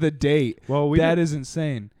 8th, to the date. Well, that is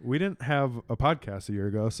insane. We didn't have a podcast a year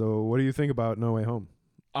ago, so what do you think about No Way Home?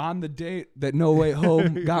 On the date that No Way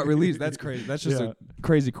Home got released. That's crazy. That's just a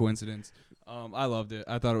crazy coincidence. I loved it.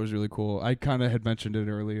 I thought it was really cool. I kind of had mentioned it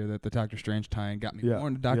earlier that the Doctor Strange tie-in got me more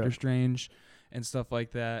into Doctor Strange and stuff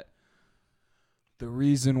like that. The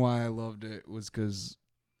reason why I loved it was because,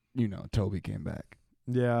 Toby came back.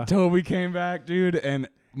 Yeah. Toby came back, dude, and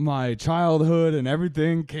my childhood and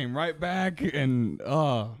everything came right back, and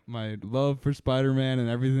my love for Spider-Man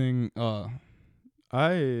and everything.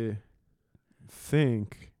 I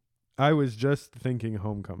think I was just thinking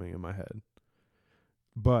Homecoming in my head.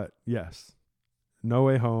 But yes. No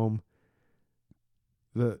Way Home.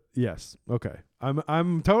 Okay.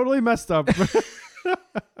 I'm totally messed up.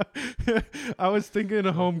 I was thinking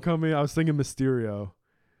of Homecoming. I was thinking Mysterio.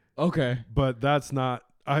 Okay. But that's not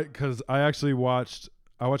because I actually watched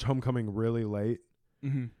Homecoming really late.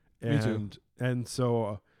 Mm-hmm. And, Me too. And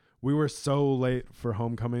so we were so late for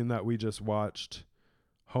Homecoming that we just watched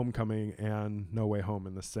Homecoming and No Way Home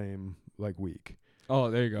in the same week. Oh,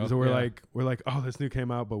 there you go. So we're like, oh, this new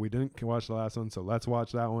came out, but we didn't watch the last one, so let's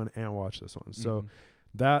watch that one and watch this one. Mm-hmm. So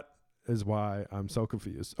that is why I'm so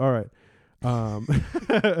confused. All right.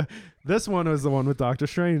 This one was the one with Doctor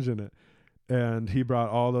Strange in it, and he brought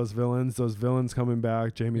all those villains coming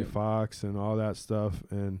back, Jamie Foxx and all that stuff,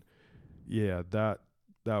 and that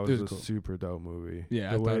was a cool, super dope movie.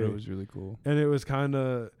 Yeah, I thought it was really cool, and it was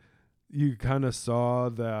you kind of saw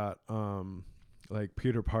that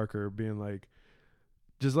Peter Parker being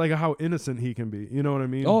just how innocent he can be. You know what I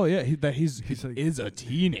mean? Oh yeah, he is a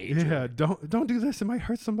teenager. Yeah, don't do this. It might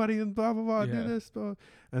hurt somebody and blah blah blah. Do this, blah.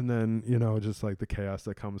 And then just the chaos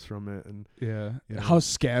that comes from it, and how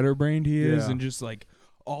scatterbrained he is, and just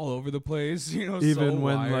all over the place. Even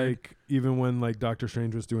when Doctor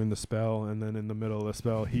Strange was doing the spell, and then in the middle of the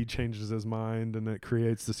spell he changes his mind, and it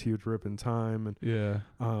creates this huge rip in time.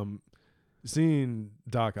 And seeing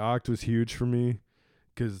Doc Ock was huge for me.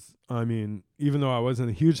 Because, even though I wasn't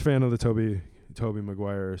a huge fan of the Tobey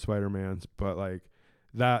Maguire Spider-Mans, but,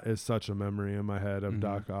 that is such a memory in my head of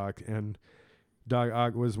Doc Ock. And Doc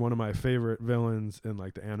Ock was one of my favorite villains in,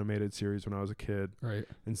 the animated series when I was a kid. Right.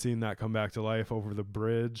 And seeing that come back to life over the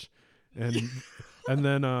bridge. And and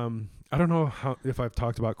then, I don't know if I've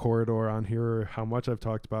talked about Corridor on here or how much I've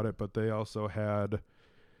talked about it, but they also had,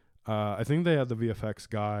 I think they had the VFX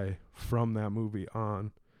guy from that movie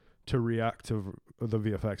on to react to the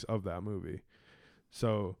VFX of that movie.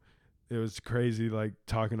 So it was crazy,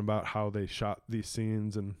 talking about how they shot these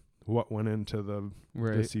scenes and what went into the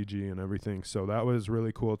CG and everything. So that was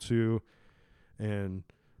really cool too. And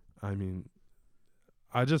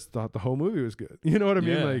I just thought the whole movie was good. You know what I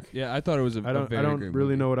mean? I thought it was I don't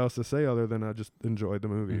really know what else to say other than I just enjoyed the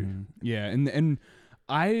movie. Mm-hmm. Yeah. And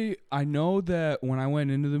I know that when I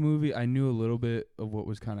went into the movie, I knew a little bit of what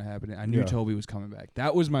was kind of happening. I knew Toby was coming back.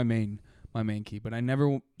 That was my main key, but I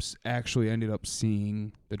never actually ended up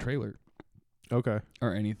seeing the trailer. Okay.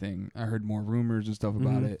 Or anything. I heard more rumors and stuff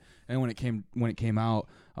about it. And when it came out,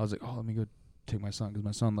 I was like, oh, let me go take my son, because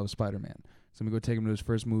my son loves Spider-Man. So let me go take him to his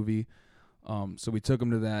first movie. So we took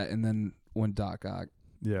him to that, and then when Doc Ock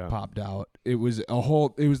popped out, it was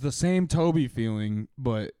the same Toby feeling,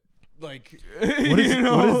 but what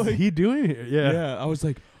is he doing here? Yeah. I was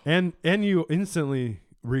like, and you instantly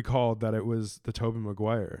recalled that it was the Tobey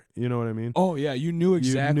Maguire. You know what I mean? Oh yeah, you knew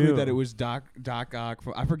exactly that it was Doc Ock.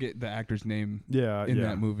 I forget the actor's name. In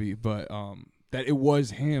that movie, but that it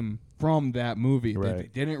was him from that movie. Right. That they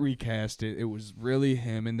didn't recast it. It was really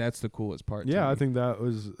him, and that's the coolest part. Yeah, I think that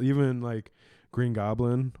was even Green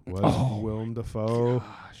Goblin was Willem Dafoe.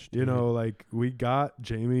 Gosh, we got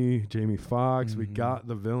Jamie Foxx, we got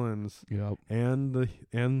the villains, and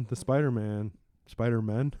the Spider-Men.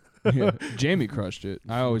 Yeah, Jamie crushed it.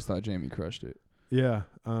 I always thought Jamie crushed it. Yeah,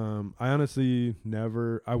 I honestly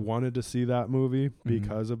I wanted to see that movie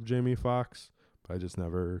because of Jamie Foxx, but I just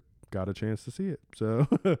never got a chance to see it. So,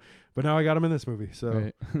 but now I got him in this movie.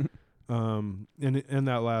 So, in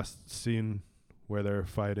that last scene where they're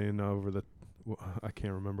fighting over I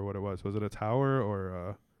can't remember what it was. Was it a tower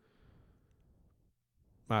or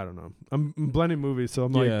I don't know. I'm blending movies, so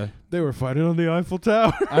I'm like, they were fighting on the Eiffel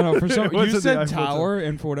Tower. I know. For some, you said Tower,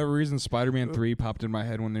 and for whatever reason, Spider-Man 3 popped in my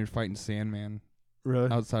head when they were fighting Sandman.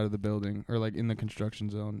 Really? Outside of the building, or like in the construction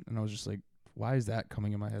zone, and I was just like, why is that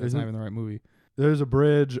coming in my head? It's not even the right movie. There's a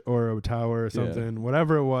bridge or a tower or something,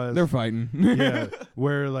 whatever it was. They're fighting. Yeah,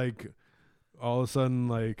 where like all of a sudden,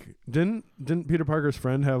 like didn't Peter Parker's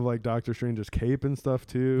friend have like Doctor Strange's cape and stuff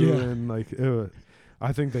too? Yeah. And like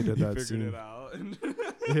I think they did that scene. It out.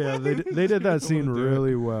 Yeah, they did that scene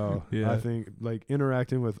really well. Yeah. I think like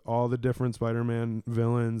interacting with all the different Spider-Man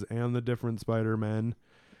villains and the different Spider-Men,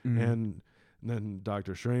 and then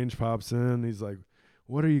Doctor Strange pops in. He's like,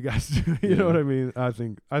 "What are you guys doing?" You know what I mean? I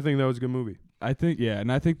think that was a good movie. I think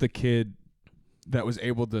and I think the kid that was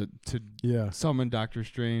able to summon Doctor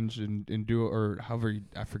Strange and do it, or however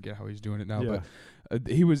I forget how he's doing it now, but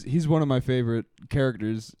he's one of my favorite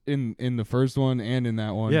characters in the first one and in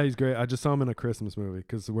that one. Yeah, he's great. I just saw him in a Christmas movie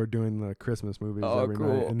because we're doing the Christmas movies every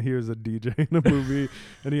night, and he was a DJ in a movie,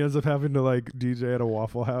 and he ends up having to like DJ at a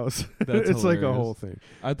Waffle House. It's hilarious. like a whole thing.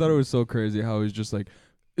 I thought it was so crazy how he's just like,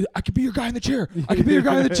 I could be your guy in the chair. I could be your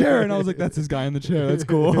guy in the chair. And I was like, that's his guy in the chair. That's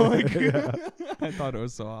cool. Like, I thought it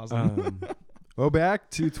was so awesome. Well, back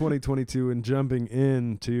to 2022 and jumping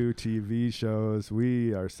into TV shows,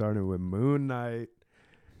 we are starting with Moon Knight.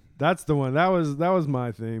 That's the one. That was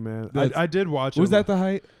my thing, man. I did watch it. Was that the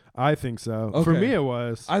height? I think so. Okay. For me, it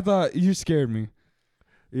was. I thought you scared me.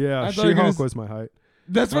 Yeah, She-Hulk was my height.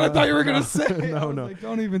 That's what I thought you were going to say. No. Like,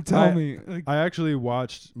 don't even tell me. Like, I actually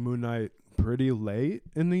watched Moon Knight pretty late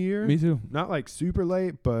in the year. Me too. Not like super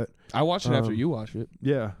late, but I watched it after you watched it.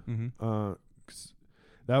 Yeah. Mm-hmm.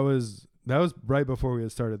 That was right before we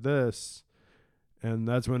had started this, and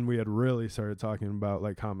that's when we had really started talking about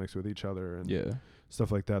like comics with each other and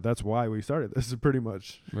stuff like that. That's why we started this, is pretty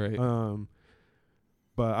much right.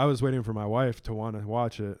 But I was waiting for my wife to want to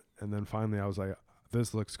watch it, and then finally I was like,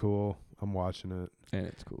 this looks cool. I'm watching it. And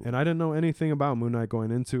it's cool. And I didn't know anything about Moon Knight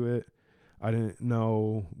going into it. I didn't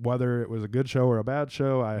know whether it was a good show or a bad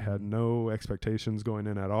show. I had no expectations going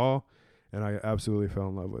in at all, and I absolutely fell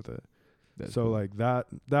in love with it. That's so cool. Like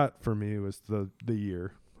that for me was the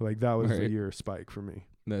year. Like that was the year spike for me.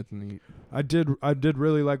 That's neat. I did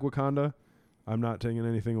really like Wakanda. I'm not taking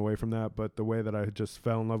anything away from that, but the way that I just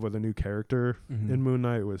fell in love with a new character in Moon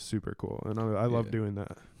Knight was super cool, and I love doing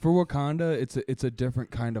that. For Wakanda, it's a different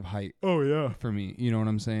kind of height. Oh yeah, for me, you know what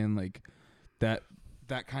I'm saying? Like that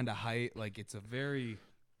kind of height, like it's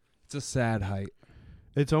a sad height.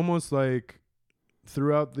 It's almost like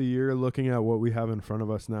throughout the year, looking at what we have in front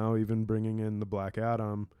of us now, even bringing in the Black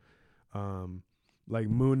Adam, like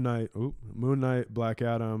Moon Knight, Black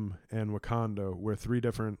Adam, and Wakanda were three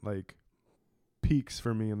different like peaks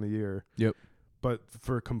for me in the year. Yep. But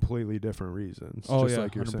for completely different reasons. Oh, just yeah,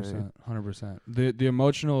 like you're saying. 100%. The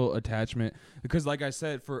emotional attachment, because like I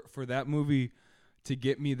said, for that movie to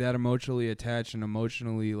get me that emotionally attached and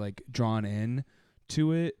emotionally like drawn in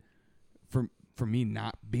to it, for me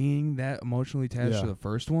not being that emotionally attached to the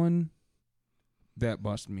first one, that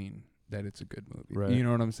must mean that it's a good movie. Right. You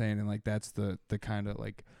know what I'm saying? And like that's the kind of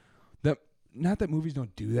like that. Not that movies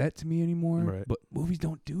don't do that to me anymore, but movies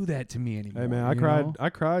don't do that to me anymore. Hey man, I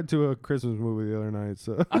cried to a Christmas movie the other night.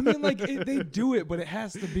 So I mean, like they do it, but it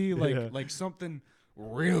has to be like like something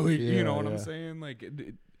really. You know what I'm saying? Like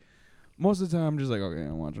most of the time, I'm just like, okay,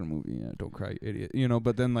 I'm watching a movie. Yeah, don't cry, you idiot. You know,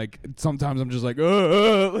 but then like sometimes I'm just like,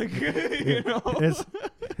 like you know.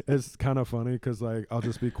 It's kind of funny because like I'll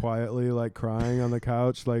just be quietly like crying on the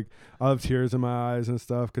couch, like I'll have tears in my eyes and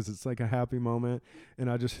stuff because it's like a happy moment,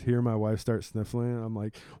 and I just hear my wife start sniffling, and I'm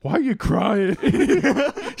like, "Why are you crying?"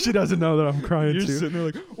 She doesn't know that I'm crying You're too. Sitting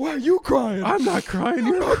there like, "Why are you crying?" I'm not crying.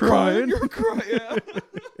 You're crying. You're crying. Yeah.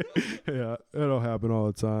 Yeah, it'll happen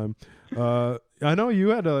all the time. I know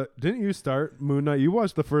you didn't you start Moon Knight? You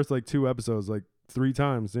watched the first like 2 episodes like 3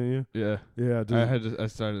 times, didn't you? Yeah. Yeah, dude. I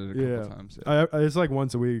started it a couple times. Yeah. It's like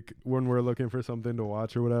once a week when we're looking for something to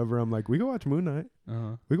watch or whatever. I'm like, we can watch Moon Knight.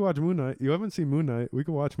 We can watch Moon Knight. You haven't seen Moon Knight. We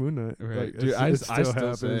can watch Moon Knight. Right. Like, dude, I still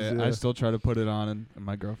happens, say it. I still try to put it on, and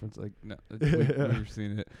my girlfriend's like, no, we've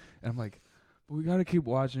seen it. And I'm like, but we got to keep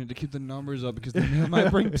watching it to keep the numbers up because then it might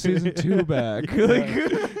bring season 2 back.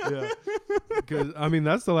 Yeah. Because, I mean,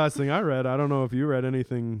 that's the last thing I read. I don't know if you read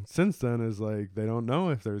anything since then. Is like they don't know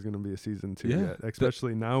if there's going to be a season 2 yet,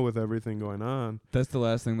 especially now with everything going on. That's the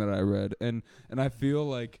last thing that I read. And I feel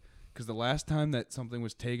like because the last time that something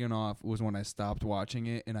was taken off was when I stopped watching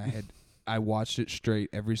it, and I watched it straight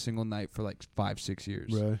every single night for like 5-6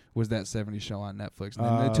 years. Right. Was that 70s show on Netflix. And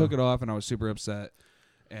then they took it off, and I was super upset.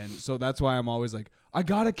 And so that's why I'm always like, I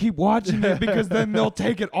gotta keep watching it because then they'll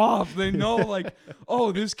take it off. They know like,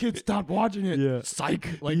 oh, this kid stopped watching it. Yeah.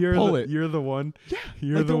 Psych. Like you're pull the, it. You're the one. Yeah.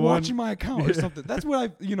 You're like the they're one watching my account or something. That's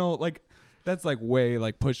what like that's like way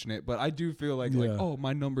like pushing it. But I do feel like oh,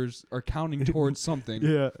 my numbers are counting towards something.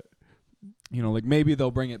 Yeah. Like maybe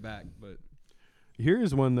they'll bring it back. But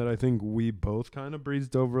here's one that I think we both kind of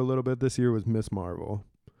breezed over a little bit this year was Miss Marvel.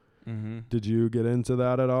 Mm-hmm. Did you get into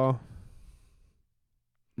that at all?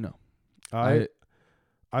 No. I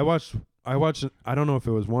watched I don't know if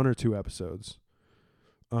it was 1 or 2 episodes.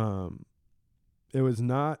 It was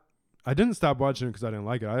not I didn't stop watching it because I didn't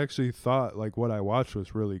like it. I actually thought like what I watched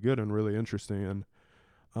was really good and really interesting, and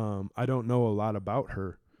I don't know a lot about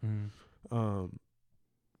her.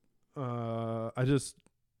 I just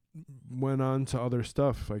went on to other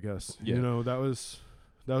stuff, I guess. Yeah. That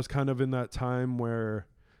was kind of in that time where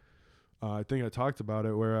I think I talked about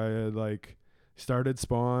it, where I had like started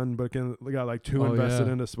Spawn, but got like too invested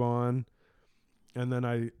into Spawn, and then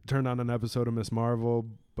I turned on an episode of Miss Marvel,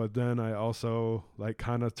 but then I also like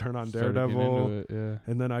kind of turned on Daredevil,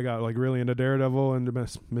 and then I got like really into Daredevil, and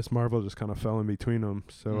Miss Marvel just kind of fell in between them,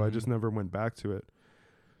 so I just never went back to it.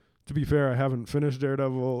 To be fair, I haven't finished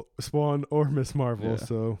Daredevil, Spawn, or Miss Marvel,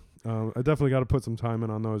 so I definitely got to put some time in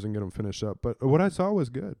on those and get them finished up. But what I saw was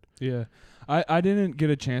good. Yeah, I didn't get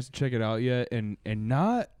a chance to check it out yet, and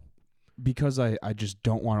not because I just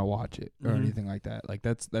don't want to watch it or anything like that. Like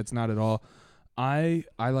that's not at all. I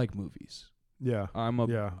like movies. Yeah,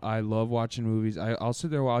 I love watching movies. I'll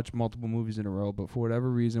sit there and watch multiple movies in a row, but for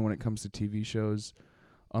whatever reason, when it comes to TV shows,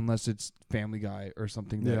 unless it's Family Guy or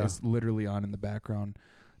something that is literally on in the background,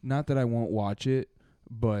 not that I won't watch it,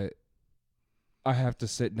 but I have to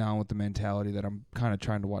sit down with the mentality that I'm kind of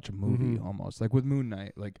trying to watch a movie almost. Like with Moon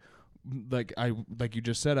Knight, like you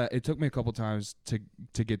just said, it took me a couple times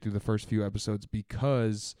to get through the first few episodes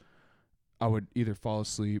because I would either fall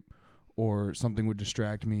asleep or something would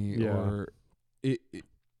distract me or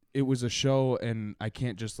it was a show, and I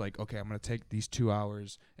can't just like, okay, I'm going to take these 2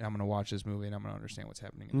 hours and I'm going to watch this movie and I'm going to understand what's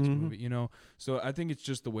happening in this movie, So I think it's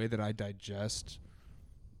just the way that I digest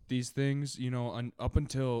these things, up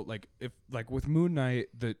until like if like with Moon Knight,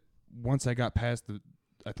 that once I got past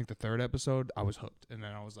I think the 3rd episode, I was hooked, and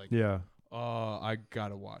then I was like, I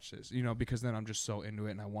gotta watch this, because then I'm just so into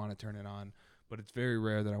it and I want to turn it on. But it's very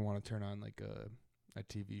rare that I want to turn on like a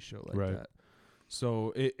TV show like that.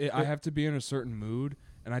 So I have to be in a certain mood,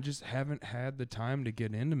 and I just haven't had the time to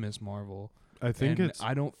get into Miss Marvel. I think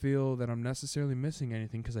I don't feel that I'm necessarily missing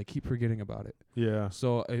anything because I keep forgetting about it. Yeah.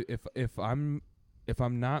 So if I'm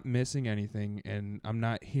not missing anything and I'm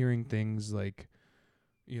not hearing things like,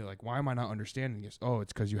 like, why am I not understanding this? Oh,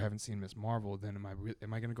 it's because you haven't seen Miss Marvel. Then am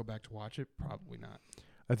I going to go back to watch it? Probably not.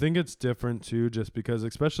 I think it's different too, just because,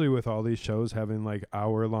 especially with all these shows having like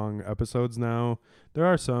hour-long episodes now, there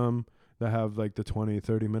are some that have like the 20,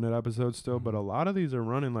 30-minute episodes still, but a lot of these are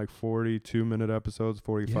running like 42-minute episodes,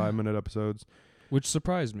 45-minute episodes. Which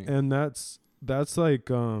surprised me. And that's like,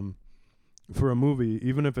 for a movie,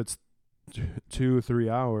 even if it's 2-3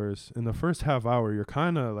 hours, in the first half hour you're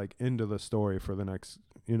kind of like into the story for the next,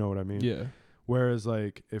 you know what I mean? Yeah. Whereas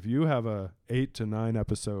like if you have a 8 to 9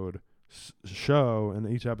 episode show and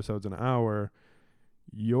each episode's an hour,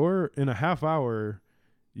 you're in a half hour,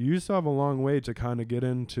 you still have a long way to kind of get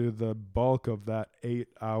into the bulk of that 8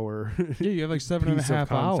 hour. Yeah, you have like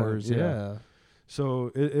 7.5 hours. Yeah.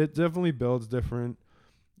 So it definitely builds different.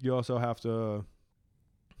 You also have to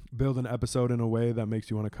build an episode in a way that makes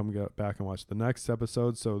you want to come back and watch the next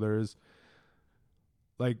episode. So there's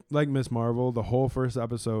like Miss Marvel, the whole first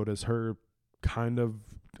episode is her kind of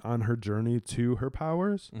on her journey to her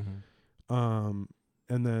powers. And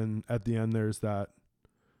then at the end there's that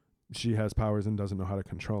she has powers and doesn't know how to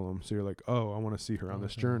control them. So you're like, oh, I want to see her on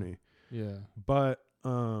this journey. Yeah. But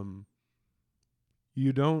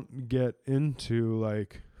you don't get into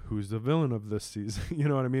like who's the villain of this season. You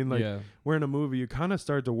know what I mean? Like we're in a movie, you kind of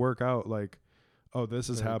start to work out like, oh, this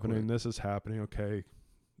is happening. This is happening. Okay.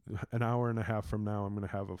 An hour and a half from now, I'm going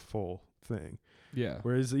to have a full thing. Yeah.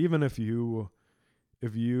 Whereas even if you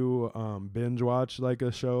binge watch like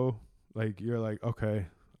a show, like you're like, okay,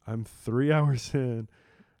 I'm 3 hours in,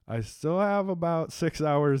 I still have about 6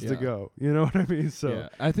 hours to go. You know what I mean? So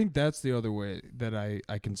I think that's the other way that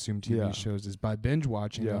I consume TV shows is by binge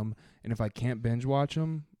watching them. And if I can't binge watch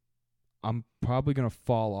them, I'm probably going to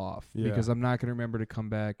fall off because I'm not going to remember to come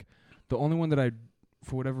back. The only one that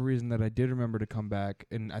for whatever reason that I did remember to come back,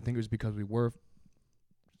 and I think it was because we were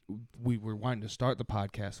wanting to start the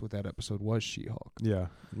podcast with that episode, was She-Hulk. Yeah,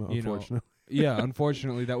 unfortunately.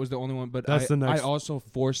 Unfortunately, that was the only one. But I also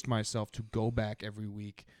forced myself to go back every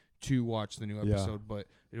week to watch the new episode. But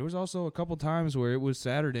There was also a couple times where it was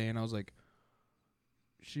Saturday and I was like,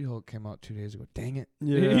 She-Hulk came out 2 days ago. Dang it.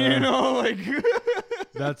 Yeah. You know, like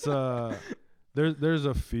That's there's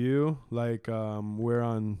a few, like we're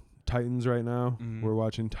on Titans right now. Mhm. We're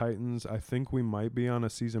watching Titans. I think we might be on a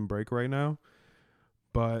season break right now,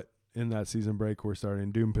 but in that season break we're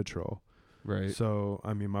starting Doom Patrol. Right. So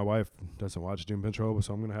I mean, my wife doesn't watch Doom Patrol,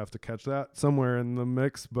 so I'm gonna have to catch that somewhere in the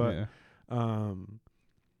mix. But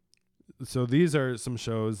so these are some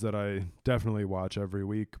shows that I definitely watch every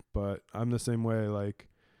week. But I'm the same way. Like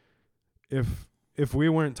if we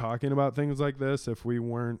weren't talking about things like this, if we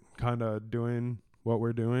weren't kind of doing what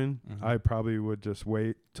we're doing, I probably would just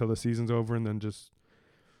wait till the season's over and then just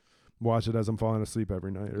watch it as I'm falling asleep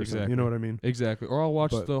every night or something. You know what I mean? Exactly. Or I'll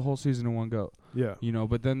watch the whole season in one go. Yeah. You know,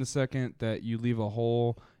 but then the second that you leave a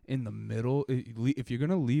hole in the middle, if you're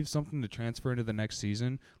going to leave something to transfer into the next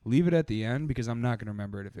season, leave it at the end because I'm not going to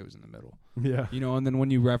remember it if it was in the middle. Yeah. You know, and then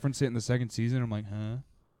when you reference it in the second season, I'm like, huh?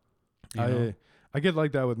 I get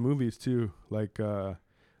like that with movies too. Like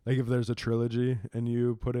if there's a trilogy and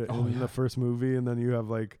you put it in the first movie and then you have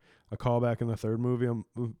like a callback in the third movie.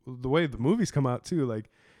 The way the movies come out too, like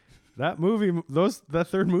that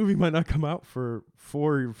third movie might not come out for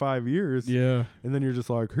 4 or 5 years. Yeah. And then you're just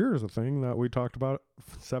like, here's a thing that we talked about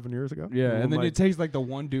 7 years ago. Yeah. And then it takes like the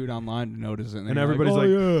one dude online to notice it. And everybody's like,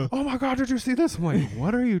 oh my God, did you see this? I'm like,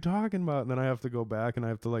 what are you talking about? And then I have to go back and I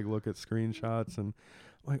have to like look at screenshots and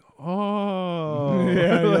I'm like, oh.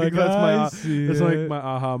 Yeah. Like, that's it's like my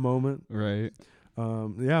aha moment. Right.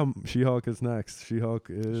 Yeah, She-Hulk is next. She-Hulk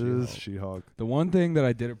is She-Hulk. The one thing that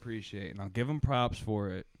I did appreciate, and I'll give him props for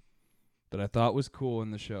it, that I thought was cool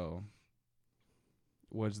in the show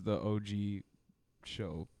was the OG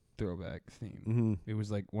show throwback theme. Mm-hmm. It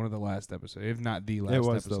was like one of the last episodes, if not the last It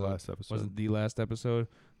was episode. the last episode. Was it the last episode?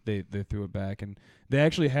 They threw it back, and they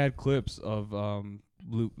actually had clips of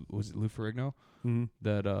Lou Ferrigno Mm-hmm.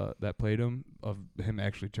 that played him, of him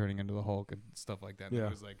actually turning into the Hulk and stuff like that. And Yeah. it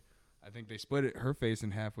was like, I think they split her face in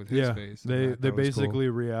half with his face. They basically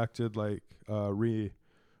cool. reacted like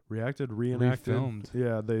reenacted. Refilmed.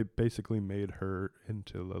 Yeah, they basically made her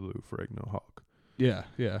into the Lou Ferrigno Hulk. Yeah,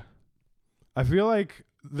 yeah. I feel like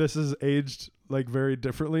this is aged like very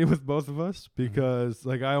differently with both of us because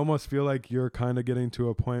like I almost feel like you're kind of getting to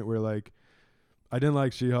a point where like I didn't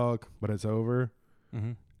like She-Hulk, but it's over.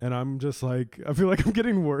 Mm-hmm. And I'm just like, I feel like I'm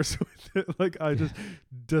getting worse with it. Like I just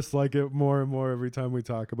dislike it more and more every time we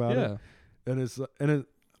talk about it. And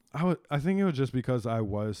I think it was just because I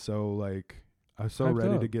was so Hyped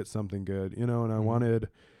ready up. to get something good, you know, and I wanted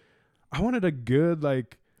a good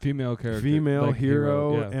like Female character, female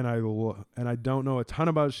hero, yeah. and I don't know a ton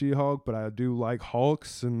about She-Hulk, but I do like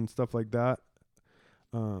Hulks and stuff like that.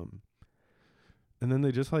 And then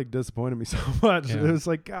they just like disappointed me so much. Yeah. It was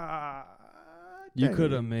like, You dang.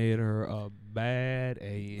 could have made her a bad A.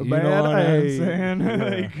 A You bad know what I'm A. saying?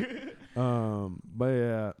 Yeah. But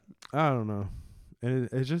yeah, I don't know. And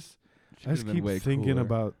it just, I just keep thinking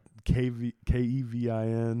about Kevin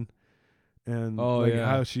and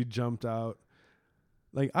how she jumped out.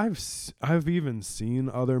 Like I've even seen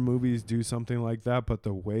other movies do something like that, but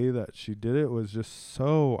the way that she did it was just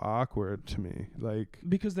so awkward to me. Like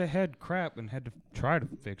because they had crap and had to try to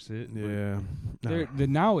fix it. Yeah.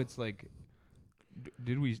 Now it's like,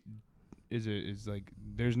 is like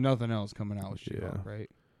there's nothing else coming out with She-Hulk, right?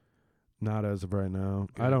 Not as of right now.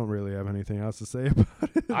 Good. I don't really have anything else to say about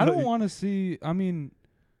it. I don't want to see. I mean,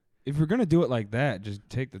 if you're gonna do it like that, just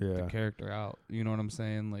take the character out. You know what I'm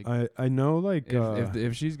saying? Like I know, like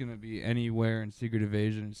if she's gonna be anywhere in Secret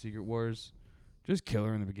Invasion and Secret Wars, just kill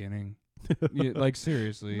her in the beginning. Like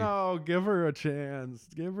seriously. No, give her a chance.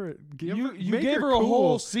 You gave her a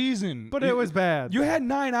whole season, but it was bad. You had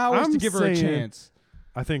 9 hours to give her a chance.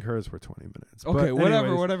 I think hers were 20 minutes. Okay,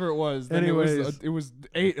 whatever it was. Then it was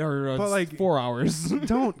 8 or but like 4 hours.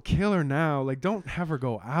 Don't kill her now. Like, don't have her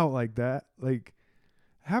go out like that. Like,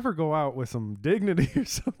 have her go out with some dignity or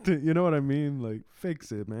something. You know what I mean? Like,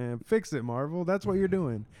 fix it, man. Fix it, Marvel. That's what you're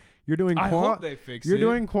doing. You're doing. I hope they fix You're it.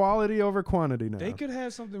 doing quality over quantity now. They could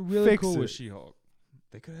have something really cool with it. She-Hulk.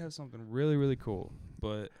 They could have something really, really cool.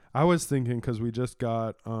 But I was thinking because we just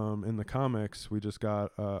got in the comics, we just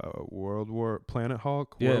got Planet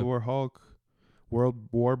Hulk, World War Hulk, World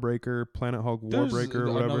War Breaker, Planet Hulk,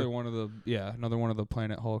 Warbreaker, whatever. Another one of the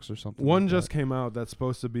Planet Hulks or something. One like just that. came out that's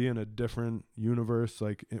supposed to be in a different universe,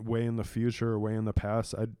 like way in the future or way in the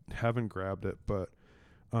past. I haven't grabbed it, but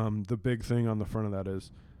the big thing on the front of that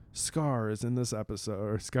is Scar is in this episode,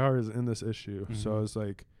 or Scar is in this issue. Mm-hmm. So I was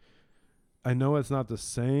like, I know it's not the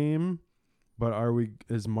same, but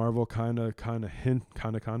is Marvel kind of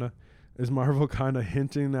is Marvel kind of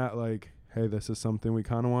hinting that like, hey, this is something we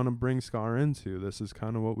kind of want to bring Scar into. This is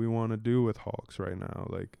kind of what we want to do with Hulks right now.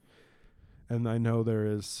 Like, and I know there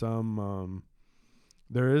is some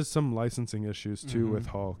licensing issues too with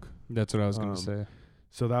Hulk. That's what I was gonna say.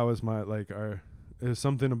 So that was my there's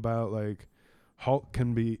something about like Hulk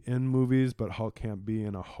can be in movies, but Hulk can't be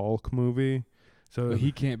in a Hulk movie. So But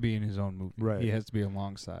he can't be in his own movie. Right. He has to be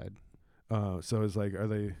alongside. So it's like,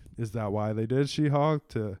 is that why they did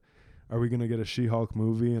She-Hulk? Are we going to get a She-Hulk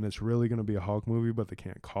movie and it's really going to be a Hulk movie, but they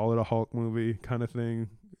can't call it a Hulk movie kind of thing?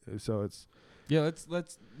 So it's... Yeah,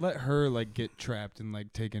 let's let her like get trapped and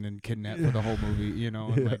like taken and kidnapped for the whole movie, you know,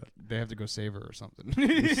 and like they have to go save her or something.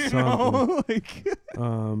 The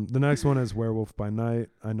next one is Werewolf by Night.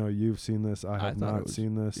 I know you've seen this. I have not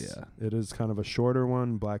seen this. Yeah. It is kind of a shorter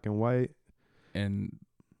one, black and white. And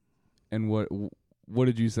what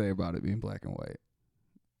did you say about it being black and white?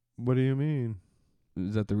 What do you mean?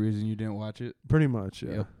 Is that the reason you didn't watch it? Pretty much,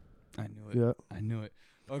 yeah. Yep. I knew it. Yeah. I knew it.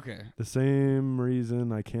 Okay. The same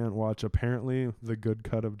reason I can't watch apparently the good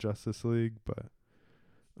cut of Justice League, but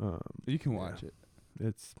you can watch it.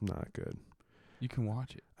 It's not good. You can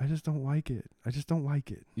watch it. I just don't like it.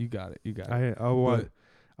 You got it. I'll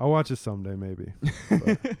watch it someday maybe.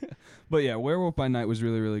 But yeah, Werewolf by Night was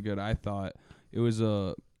really, really good. I thought it was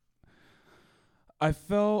I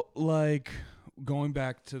felt like going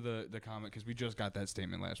back to the comic, because we just got that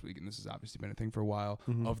statement last week, and this has obviously been a thing for a while,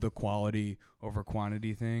 of the quality over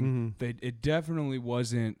quantity thing. It definitely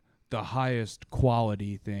wasn't the highest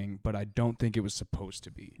quality thing, but I don't think it was supposed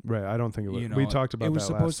to be. Right, I don't think it was. You know, we talked about that last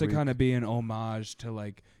week. It was supposed to kind of be an homage to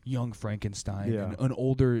like Young Frankenstein and an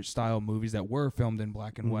older style movies that were filmed in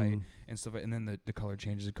black and white and stuff. And then the color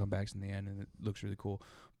changes and comebacks in the end, and it looks really cool.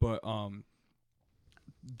 But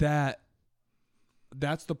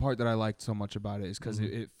that's the part that I liked so much about it, is because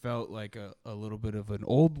it felt like a little bit of an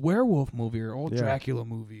old werewolf movie or old Dracula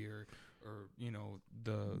movie or you know,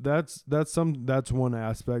 that's one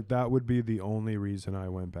aspect. That would be the only reason I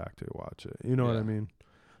went back to watch it. You know what I mean?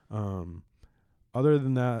 Other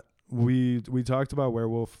than that, we talked about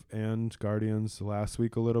Werewolf and Guardians last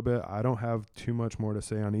week a little bit. I don't have too much more to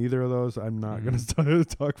say on either of those. I'm not going to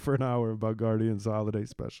talk for an hour about Guardians Holiday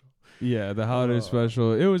Special. Yeah, the Holiday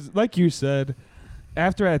Special. It was, like you said,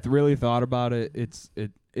 after I really thought about it, it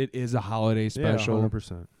is a holiday special. Yeah,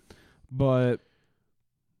 100%. But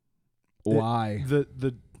why?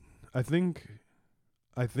 I think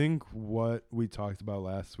what we talked about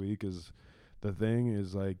last week is the thing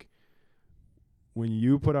is like when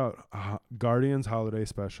you put out Guardians Holiday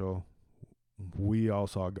Special, we all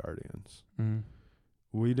saw Guardians.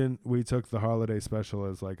 We took the Holiday Special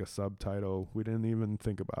as like a subtitle. We didn't even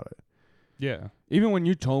think about it. Yeah. Even when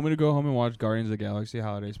you told me to go home and watch Guardians of the Galaxy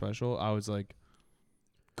Holiday Special, I was like,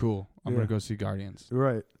 cool, I'm going to go see Guardians.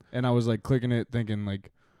 Right. And I was like clicking it thinking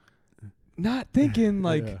like, not thinking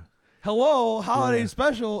like, hello, Holiday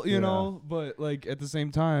Special, you know, but like at the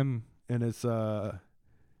same time. And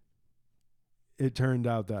it turned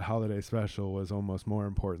out that Holiday Special was almost more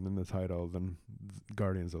important in the title than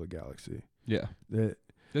Guardians of the Galaxy. Yeah.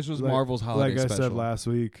 This was Marvel's Holiday Special. Like I said last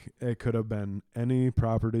week, it could have been any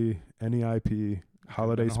property, any IP,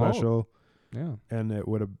 Holiday Special. Yeah. And it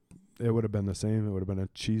would have been the same. It would have been a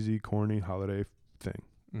cheesy, corny holiday thing.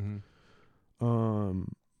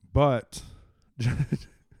 But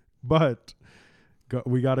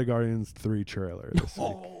we got a Guardians 3 trailer this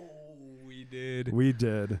week. We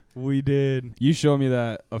did. You showed me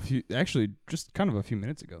that just kind of a few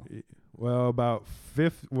minutes ago. Well,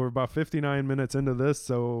 we're about 59 minutes into this,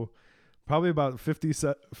 so probably about 50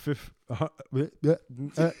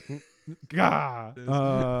 yeah,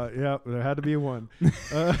 there had to be one.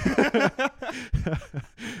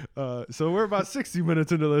 So we're about 60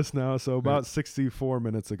 minutes into this now, so about 64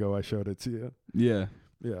 minutes ago I showed it to you. Yeah.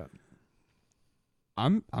 Yeah.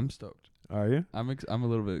 I'm stoked. Are you? I'm a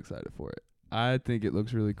little bit excited for it. I think it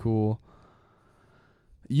looks really cool.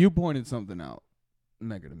 You pointed something out,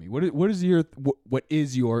 Mega, to me. What are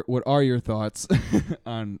your thoughts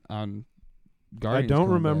on Guardians? I don't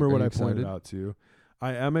remember what I pointed out to you.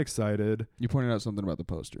 I am excited. You pointed out something about the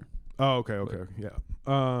poster. Oh, okay, yeah.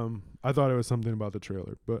 I thought it was something about the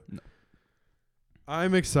trailer, but no.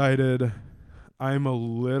 I'm excited.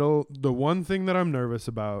 The one thing that I'm nervous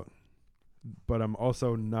about, but I'm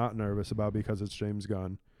also not nervous about because it's James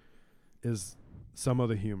Gunn, is some of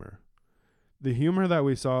the humor. The humor that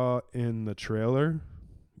we saw in the trailer,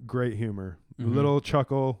 great humor. Little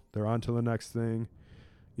chuckle, they're on to the next thing.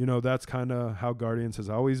 You know, that's kind of how Guardians has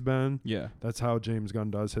always been. Yeah. That's how James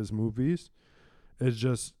Gunn does his movies. It's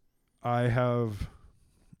just, I have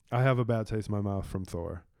a bad taste in my mouth from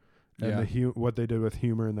Thor. And what they did with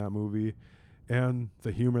humor in that movie, and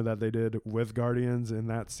the humor that they did with Guardians in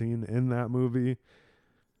that scene in that movie.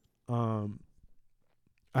 I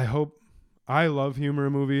love humor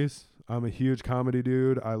in movies. I'm a huge comedy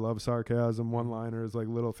dude. I love sarcasm, one-liners, like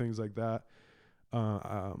little things like that.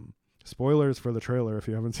 Spoilers for the trailer if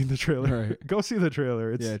you haven't seen the trailer. Right. Go see the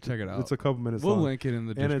trailer. Check it out. It's a couple minutes We'll long. link it in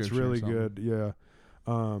the description. And it's really good. Yeah.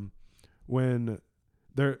 When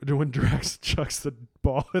Drax chucks the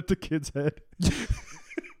ball at the kid's head.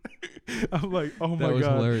 I'm like, oh my God. That was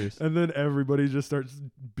hilarious. And then everybody just starts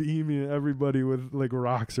beaming everybody with like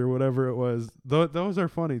rocks or whatever it was. Those are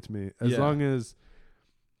funny to me. As long as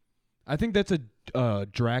I think that's a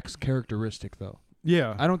Drax characteristic though.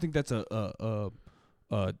 Yeah. I don't think that's a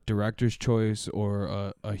director's choice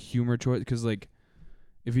or a humor choice, because like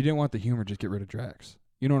if you didn't want the humor, just get rid of Drax.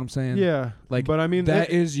 You know what I'm saying? Yeah. Like, but I mean, that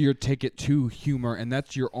is your ticket to humor, and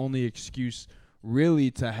that's your only excuse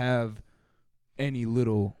really to have any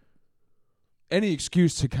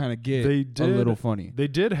excuse to kind of get a little funny. They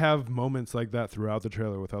did have moments like that throughout the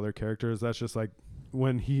trailer with other characters. That's just like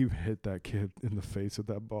when he hit that kid in the face with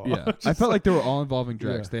that ball. Yeah. I felt like they were all involving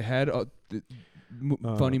Drax. Yeah. They had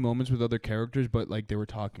funny moments with other characters, but like they were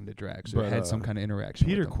talking to Drax. Or had some kind of interaction.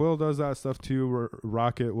 Peter with them. Quill does that stuff too.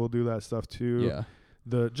 Rocket will do that stuff too. Yeah.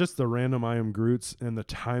 The random I am Groots and the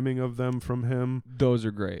timing of them from him. Those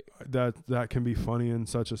are great. That can be funny in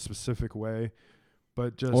such a specific way.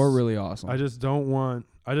 But just or really awesome. I just don't want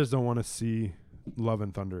to see Love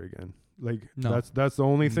and Thunder again. Like no. that's the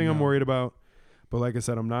only thing I'm worried about. But like I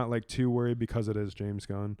said, I'm not like too worried because it is James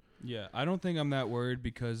Gunn. Yeah, I don't think I'm that worried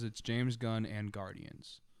because it's James Gunn and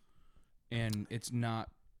Guardians. And it's not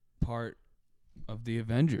part of the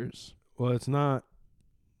Avengers. Well, it's not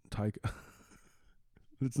Taika.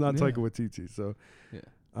 It's not Taika Waititi, so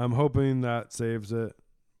I'm hoping that saves it.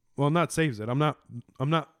 Well, not saves it. I'm not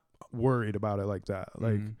worried about it like that.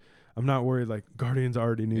 Like I'm not worried like Guardians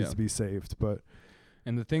already needs to be saved, but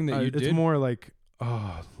and the thing that it's more like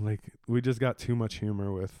like we just got too much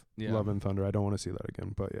humor with Love and Thunder. I don't want to see that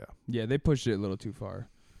again, but yeah. Yeah, they pushed it a little too far.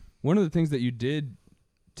 One of the things that you did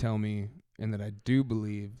tell me and that I do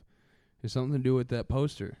believe is something to do with that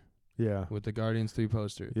poster. Yeah. With the Guardians 3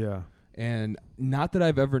 poster. Yeah. And not that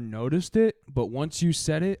I've ever noticed it, but once you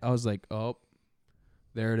said it, I was like, oh,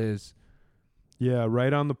 there it is. Yeah,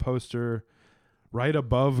 right on the poster, right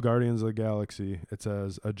above Guardians of the Galaxy, it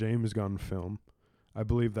says a James Gunn film. I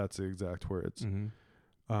believe that's the exact words.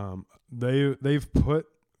 Mm-hmm. They've put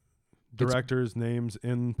directors' names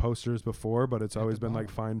in posters before, but it's always been like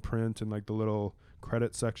fine print and like the little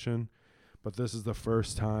credit section. But this is the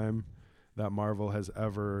first time that Marvel has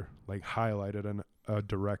ever like highlighted a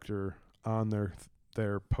director on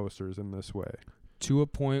their posters in this way. To a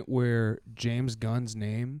point where James Gunn's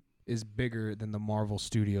name is bigger than the Marvel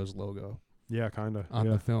Studios logo. Yeah, kind of. On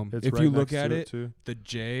the film. It's if right you look at it, the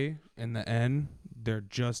J and the N, they're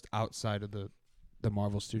just outside of the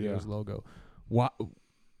Marvel Studios logo. Why?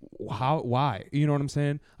 You know what I'm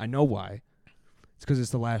saying? I know why. It's because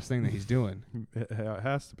it's the last thing that he's doing. It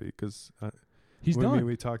has to be because he's done.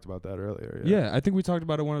 We talked about that earlier. Yeah, I think we talked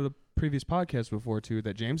about it in one of the previous podcasts before too,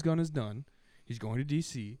 that James Gunn is done. He's going to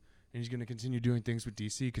DC, and he's going to continue doing things with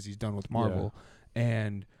DC because he's done with Marvel. Yeah.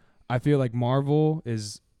 And I feel like Marvel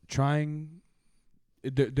is trying...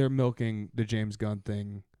 They're milking the James Gunn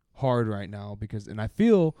thing hard right now and I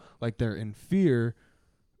feel like they're in fear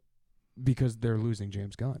because they're losing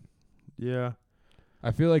James Gunn. Yeah. I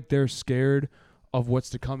feel like they're scared of what's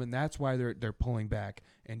to come, and that's why they're pulling back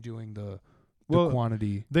and doing the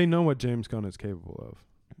quantity. They know what James Gunn is capable of.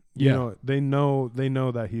 Yeah. You know, they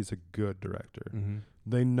know that he's a good director. Mm-hmm.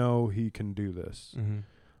 They know he can do this.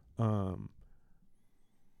 Mm-hmm.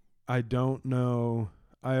 I don't know.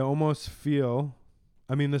 I almost feel,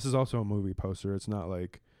 I mean, this is also a movie poster. It's not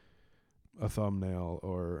like a thumbnail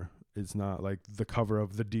or it's not like the cover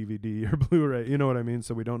of the DVD or Blu-ray. You know what I mean?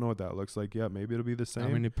 So we don't know what that looks like yet. Maybe it'll be the same. I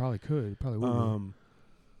mean, it probably could. It probably would.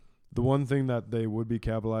 The one thing that they would be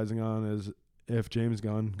capitalizing on is if James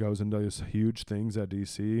Gunn goes and does huge things at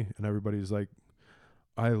DC and everybody's like,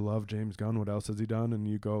 I love James Gunn. What else has he done? And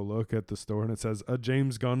you go look at the store and it says a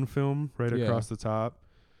James Gunn film right across the top.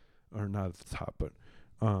 Or not at the top, but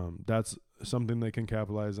that's something they can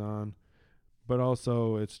capitalize on. But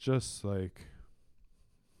also it's just like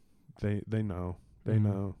they know. They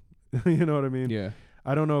know. You know what I mean? Yeah.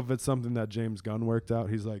 I don't know if it's something that James Gunn worked out.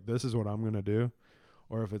 He's like, this is what I'm going to do.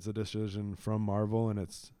 Or if it's a decision from Marvel and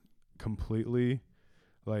it's completely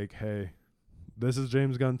like, hey, this is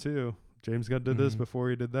James Gunn too. James Gunn did this before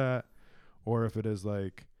he did that. Or if it is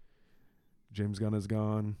like, James Gunn is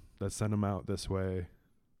gone. Let's send him out this way.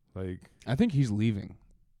 Like, I think he's leaving.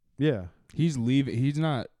 Yeah. He's leaving. He's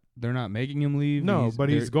not they're not making him leave. No, but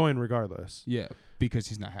he's going regardless. Yeah, because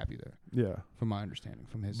he's not happy there. Yeah, from my understanding,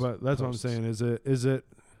 from his. But that's posts. what I'm saying. Is it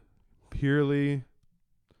purely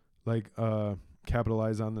like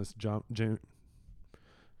capitalize on this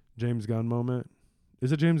James Gunn moment?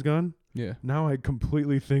 Is it James Gunn? Yeah. Now I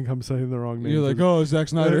completely think I'm saying the wrong name. You're like, oh, Zack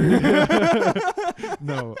Snyder.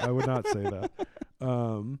 No, I would not say that.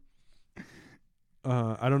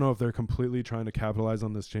 I don't know if they're completely trying to capitalize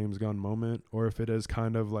on this James Gunn moment, or if it is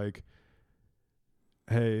kind of like,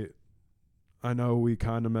 hey, I know we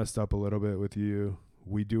kind of messed up a little bit with you.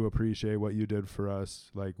 We do appreciate what you did for us.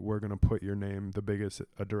 Like, we're going to put your name, the biggest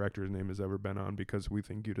a director's name has ever been on, because we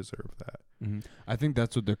think you deserve that. Mm-hmm. I think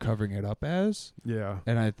that's what they're covering it up as. Yeah.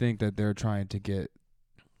 And I think that they're trying to get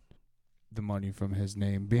the money from his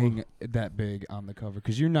name being that big on the cover,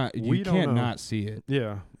 because you can't not see it.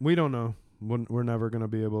 Yeah. We don't know. We're never going to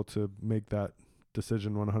be able to make that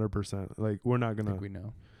decision 100%. Like, we're not going to. We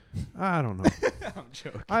know. I don't know. I'm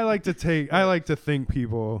joking. I like to think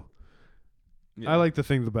people. Yeah. I like to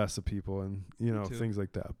think the best of people, and things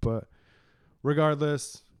like that. But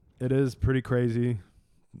regardless, it is pretty crazy.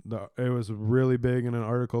 It was really big in an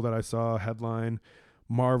article that I saw. Headline: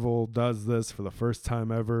 Marvel does this for the first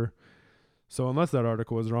time ever. So unless that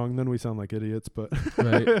article was wrong, then we sound like idiots. But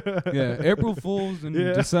right, yeah, April Fools in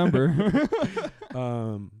December.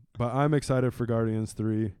 But I'm excited for Guardians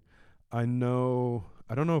 3. I don't know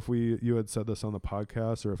if you had said this on the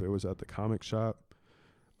podcast or if it was at the comic shop.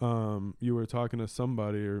 You were talking to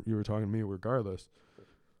somebody, or you were talking to me, regardless.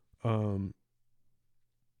 I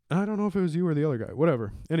don't know if it was you or the other guy.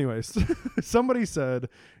 Whatever. Anyways, somebody said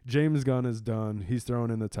James Gunn is done. He's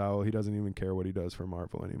throwing in the towel. He doesn't even care what he does for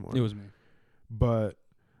Marvel anymore. It was me. But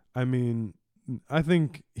I mean, I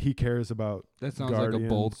think he cares about. That sounds Guardians. like a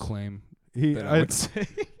bold claim. I would say.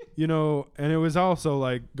 And it was also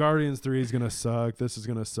like Guardians 3 is gonna suck. This is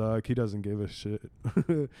gonna suck. He doesn't give a shit.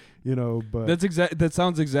 But that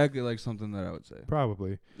sounds exactly like something that I would say.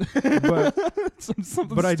 Probably. But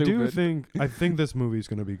something but stupid. I think this movie's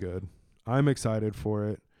gonna be good. I'm excited for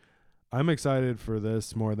it. I'm excited for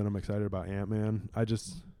this more than I'm excited about Ant-Man.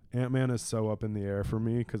 Ant-Man is so up in the air for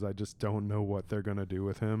me because I just don't know what they're gonna do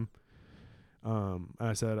with him.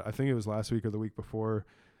 I think it was last week or the week before,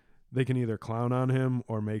 they can either clown on him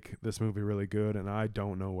or make this movie really good, and I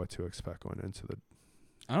don't know what to expect going into the.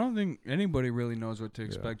 I don't think anybody really knows what to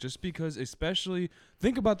expect, just because, especially,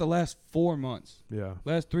 think about the last 4 months. Yeah.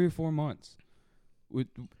 Last 3 or 4 months. With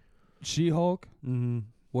She-Hulk,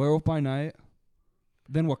 Werewolf by Night,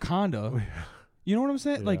 then Wakanda. Oh, yeah. You know what I'm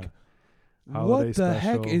saying? Yeah. Like, Holiday what the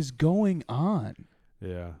heck special. is going on?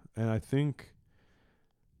 Yeah, and I think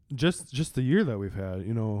just the year that we've had,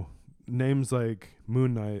 names like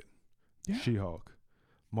Moon Knight, She-Hulk,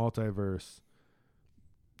 Multiverse,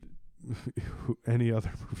 any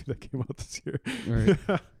other movie that came out this year. Right.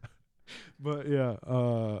 But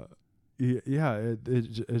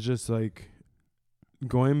it's just like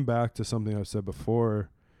going back to something I've said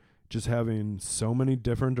before, just having so many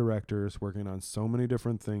different directors working on so many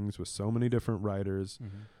different things with so many different writers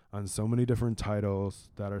on so many different titles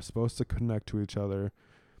that are supposed to connect to each other.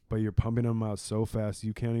 But you're pumping them out so fast,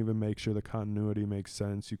 you can't even make sure the continuity makes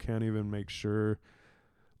sense. You can't even make sure,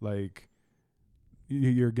 like,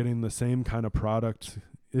 you're getting the same kind of product.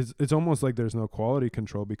 It's almost like there's no quality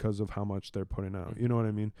control because of how much they're putting out. You know what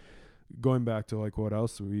I mean? Going back to, like, what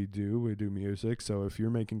else we do music. So if you're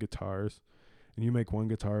making guitars and you make one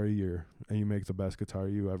guitar a year and you make the best guitar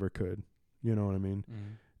you ever could, you know what I mean?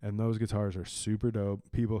 And those guitars are super dope.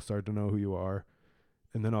 People start to know who you are.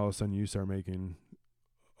 And then all of a sudden you start making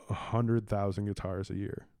 100,000 guitars a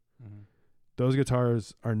year. Those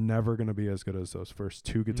guitars are never going to be as good as those first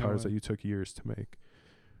 2 guitars that you took years to make.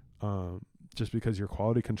 Just because your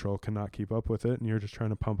quality control cannot keep up with it, and you're just trying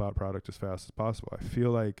to pump out product as fast as possible. I feel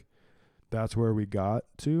like that's where we got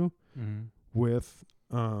to with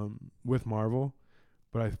Marvel.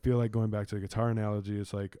 But I feel like going back to the guitar analogy,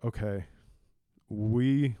 it's like, okay,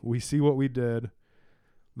 we see what we did.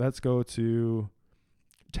 Let's go to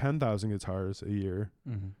 10,000 guitars a year.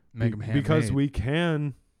 Make them handmade. Because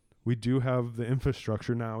we do have the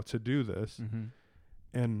infrastructure now to do this,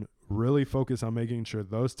 and really focus on making sure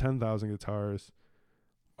those 10,000 guitars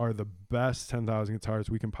are the best 10,000 guitars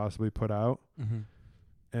we can possibly put out.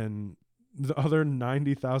 And the other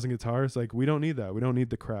 90,000 guitars, like, we don't need that. We don't need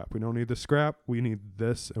the crap. We don't need the scrap. We need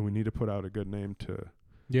this, and we need to put out a good name to.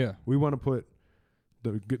 Yeah. We want to put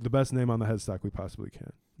the best name on the headstock we possibly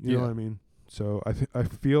can. You know what I mean? So I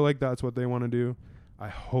feel like that's what they want to do. I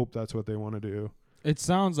hope that's what they want to do. It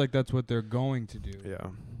sounds like that's what they're going to do. Yeah.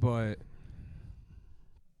 But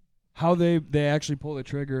how they actually pull the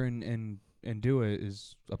trigger and do it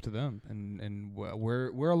is up to them, and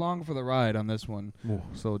we're along for the ride on this one. Ooh.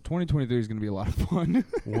 So 2023 is going to be a lot of fun.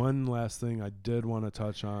 One last thing I did want to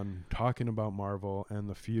touch on, talking about Marvel and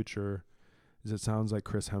the future, is it sounds like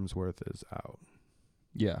Chris Hemsworth is out.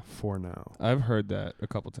 Yeah, for now. I've heard that a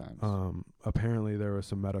couple times. Apparently there was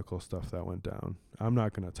some medical stuff that went down. I'm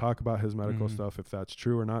not going to talk about his medical stuff, if that's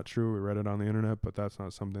true or not true. We read it on the internet, but that's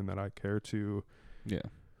not something that I care to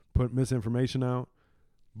put misinformation out.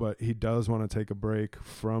 But he does want to take a break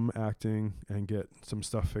from acting and get some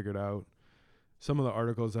stuff figured out. Some of the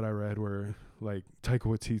articles that I read were like Taika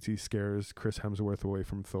Waititi scares Chris Hemsworth away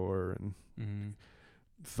from Thor, and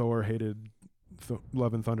Thor hated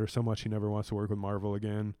Love and Thunder so much he never wants to work with Marvel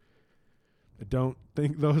again. I don't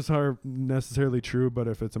think those are necessarily true, but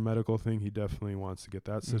if it's a medical thing, he definitely wants to get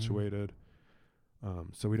that situated.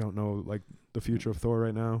 So we don't know like the future of Thor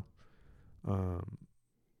right now.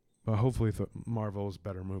 But hopefully Marvel's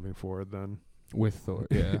better moving forward than with Thor.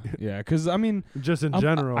 Yeah. Because I mean, just in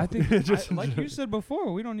general, I think like you said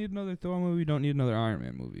before, we don't need another Thor movie. We don't need another Iron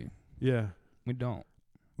Man movie. Yeah, we don't.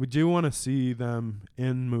 We do want to see them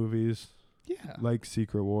in movies. Yeah, like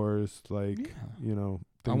Secret Wars, like you know.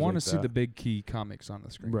 I want like to see the big key comics on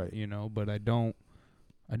the screen, right? You know, but I don't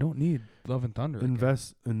need Love and Thunder.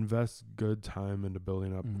 Invest good time into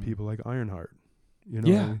building up people like Ironheart. You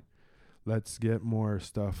know, what I mean? Let's get more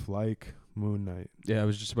stuff like Moon Knight. Yeah, I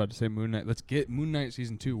was just about to say Moon Knight. Let's get Moon Knight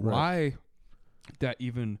season 2. Right. Why that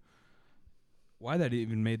even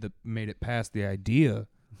made it past the idea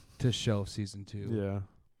to shelf season 2? Yeah.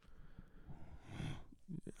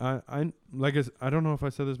 I don't know if I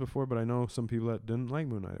said this before, but I know some people that didn't like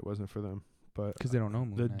Moon Knight. It wasn't for them, but because they don't know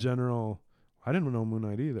Moon Knight. I didn't know Moon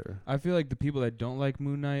Knight either. I feel like the people that don't like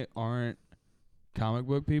Moon Knight aren't comic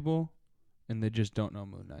book people, and they just don't know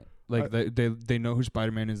Moon Knight. Like they know who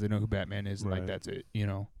Spider-Man is, they know who Batman is, and like that's it. You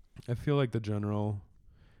know. I feel like the general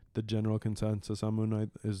consensus on Moon Knight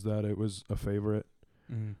is that it was a favorite.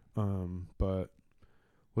 But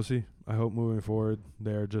we'll see. I hope moving forward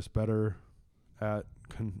they're just better at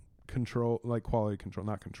control, like quality control,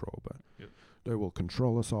 not control, but they will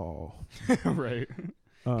control us all. Right.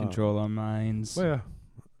 Control our minds. But yeah.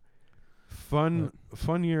 Fun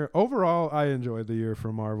year. Overall, I enjoyed the year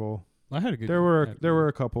for Marvel. I had a good There were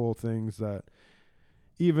a couple things that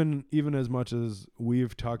even as much as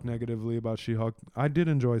we've talked negatively about She-Hulk, I did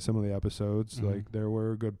enjoy some of the episodes. Like there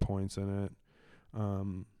were good points in it.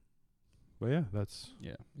 But yeah,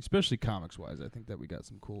 especially comics wise. I think that we got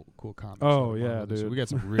some cool comics. Oh yeah, dude, we got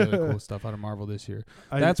some really cool stuff out of Marvel this year.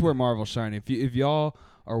 That's where Marvel's shining. If y'all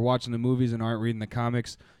are watching the movies and aren't reading the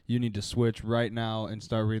comics, you need to switch right now and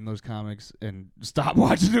start reading those comics and stop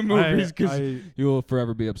watching the movies because you will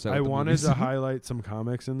forever be upset. I wanted to highlight some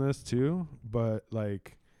comics in this too, but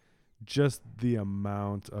like just the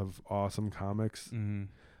amount of awesome comics.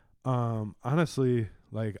 Honestly,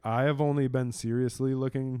 like I have only been seriously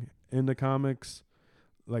looking into comics,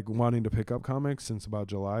 like wanting to pick up comics since about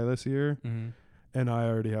July this year, and I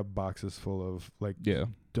already have boxes full of like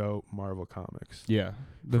dope Marvel comics. Yeah,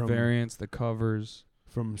 the variants, the covers,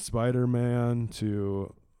 from Spider-Man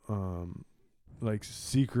to like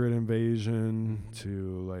Secret Invasion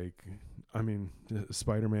to like, I mean,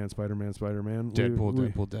 Spider-Man,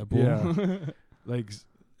 Deadpool. Yeah, like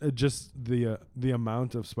just the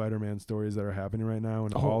amount of Spider-Man stories that are happening right now,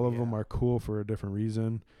 and all of them are cool for a different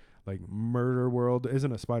reason. Like Murder World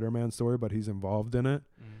isn't a Spider-Man story, but he's involved in it.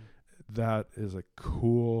 That is a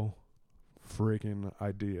cool freaking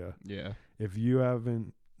idea. Yeah. If you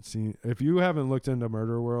haven't looked into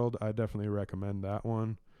Murder World, I definitely recommend that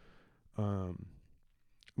one. I'm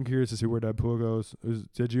curious to see where Deadpool goes.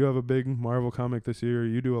 Did you have a big Marvel comic this year?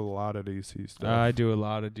 You do a lot of DC stuff. I do a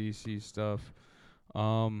lot of DC stuff.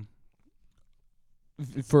 For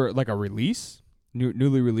like a release?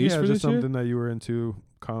 Newly released for this year? Something that you were into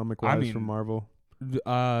comic-wise from Marvel.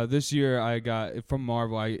 This year I got from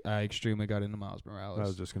Marvel. I extremely got into Miles Morales. I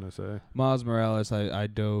was just gonna say Miles Morales. I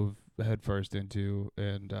dove headfirst into,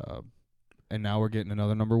 and now we're getting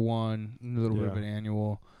another #1, a little bit of an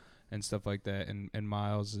annual, and stuff like that. And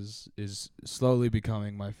Miles is slowly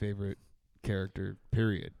becoming my favorite character.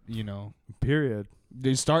 Period. You know. Period.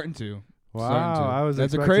 They're starting to. Wow,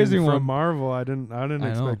 That's a crazy from one. From Marvel, I didn't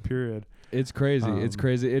expect period. It's crazy. It's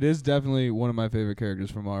crazy. It is definitely one of my favorite characters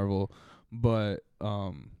from Marvel, but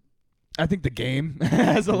I think the game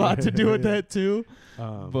has a lot to do with that too.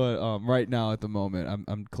 But right now at the moment,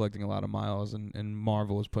 I'm collecting a lot of Miles, and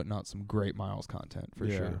Marvel is putting out some great Miles content for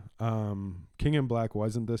sure. King in Black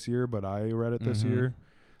wasn't this year, but I read it this year.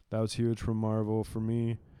 That was huge from Marvel for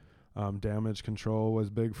me. Damage Control was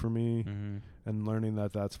big for me, and learning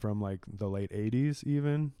that that's from like the late 80s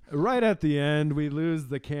even. Right at the end, we lose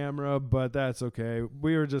the camera, but that's okay.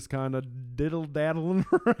 We were just kind of diddle-daddling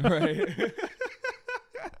around. Right.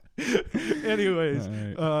 Anyways,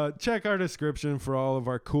 check our description for all of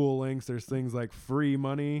our cool links. There's things like free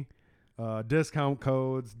money, discount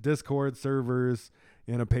codes, Discord servers,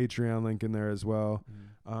 and a Patreon link in there as well.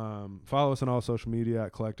 Follow us on all social media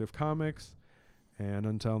at Collective Comics. And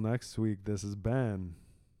until next week, this has been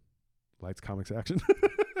Lights, Comics, Action.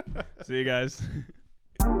 See you guys.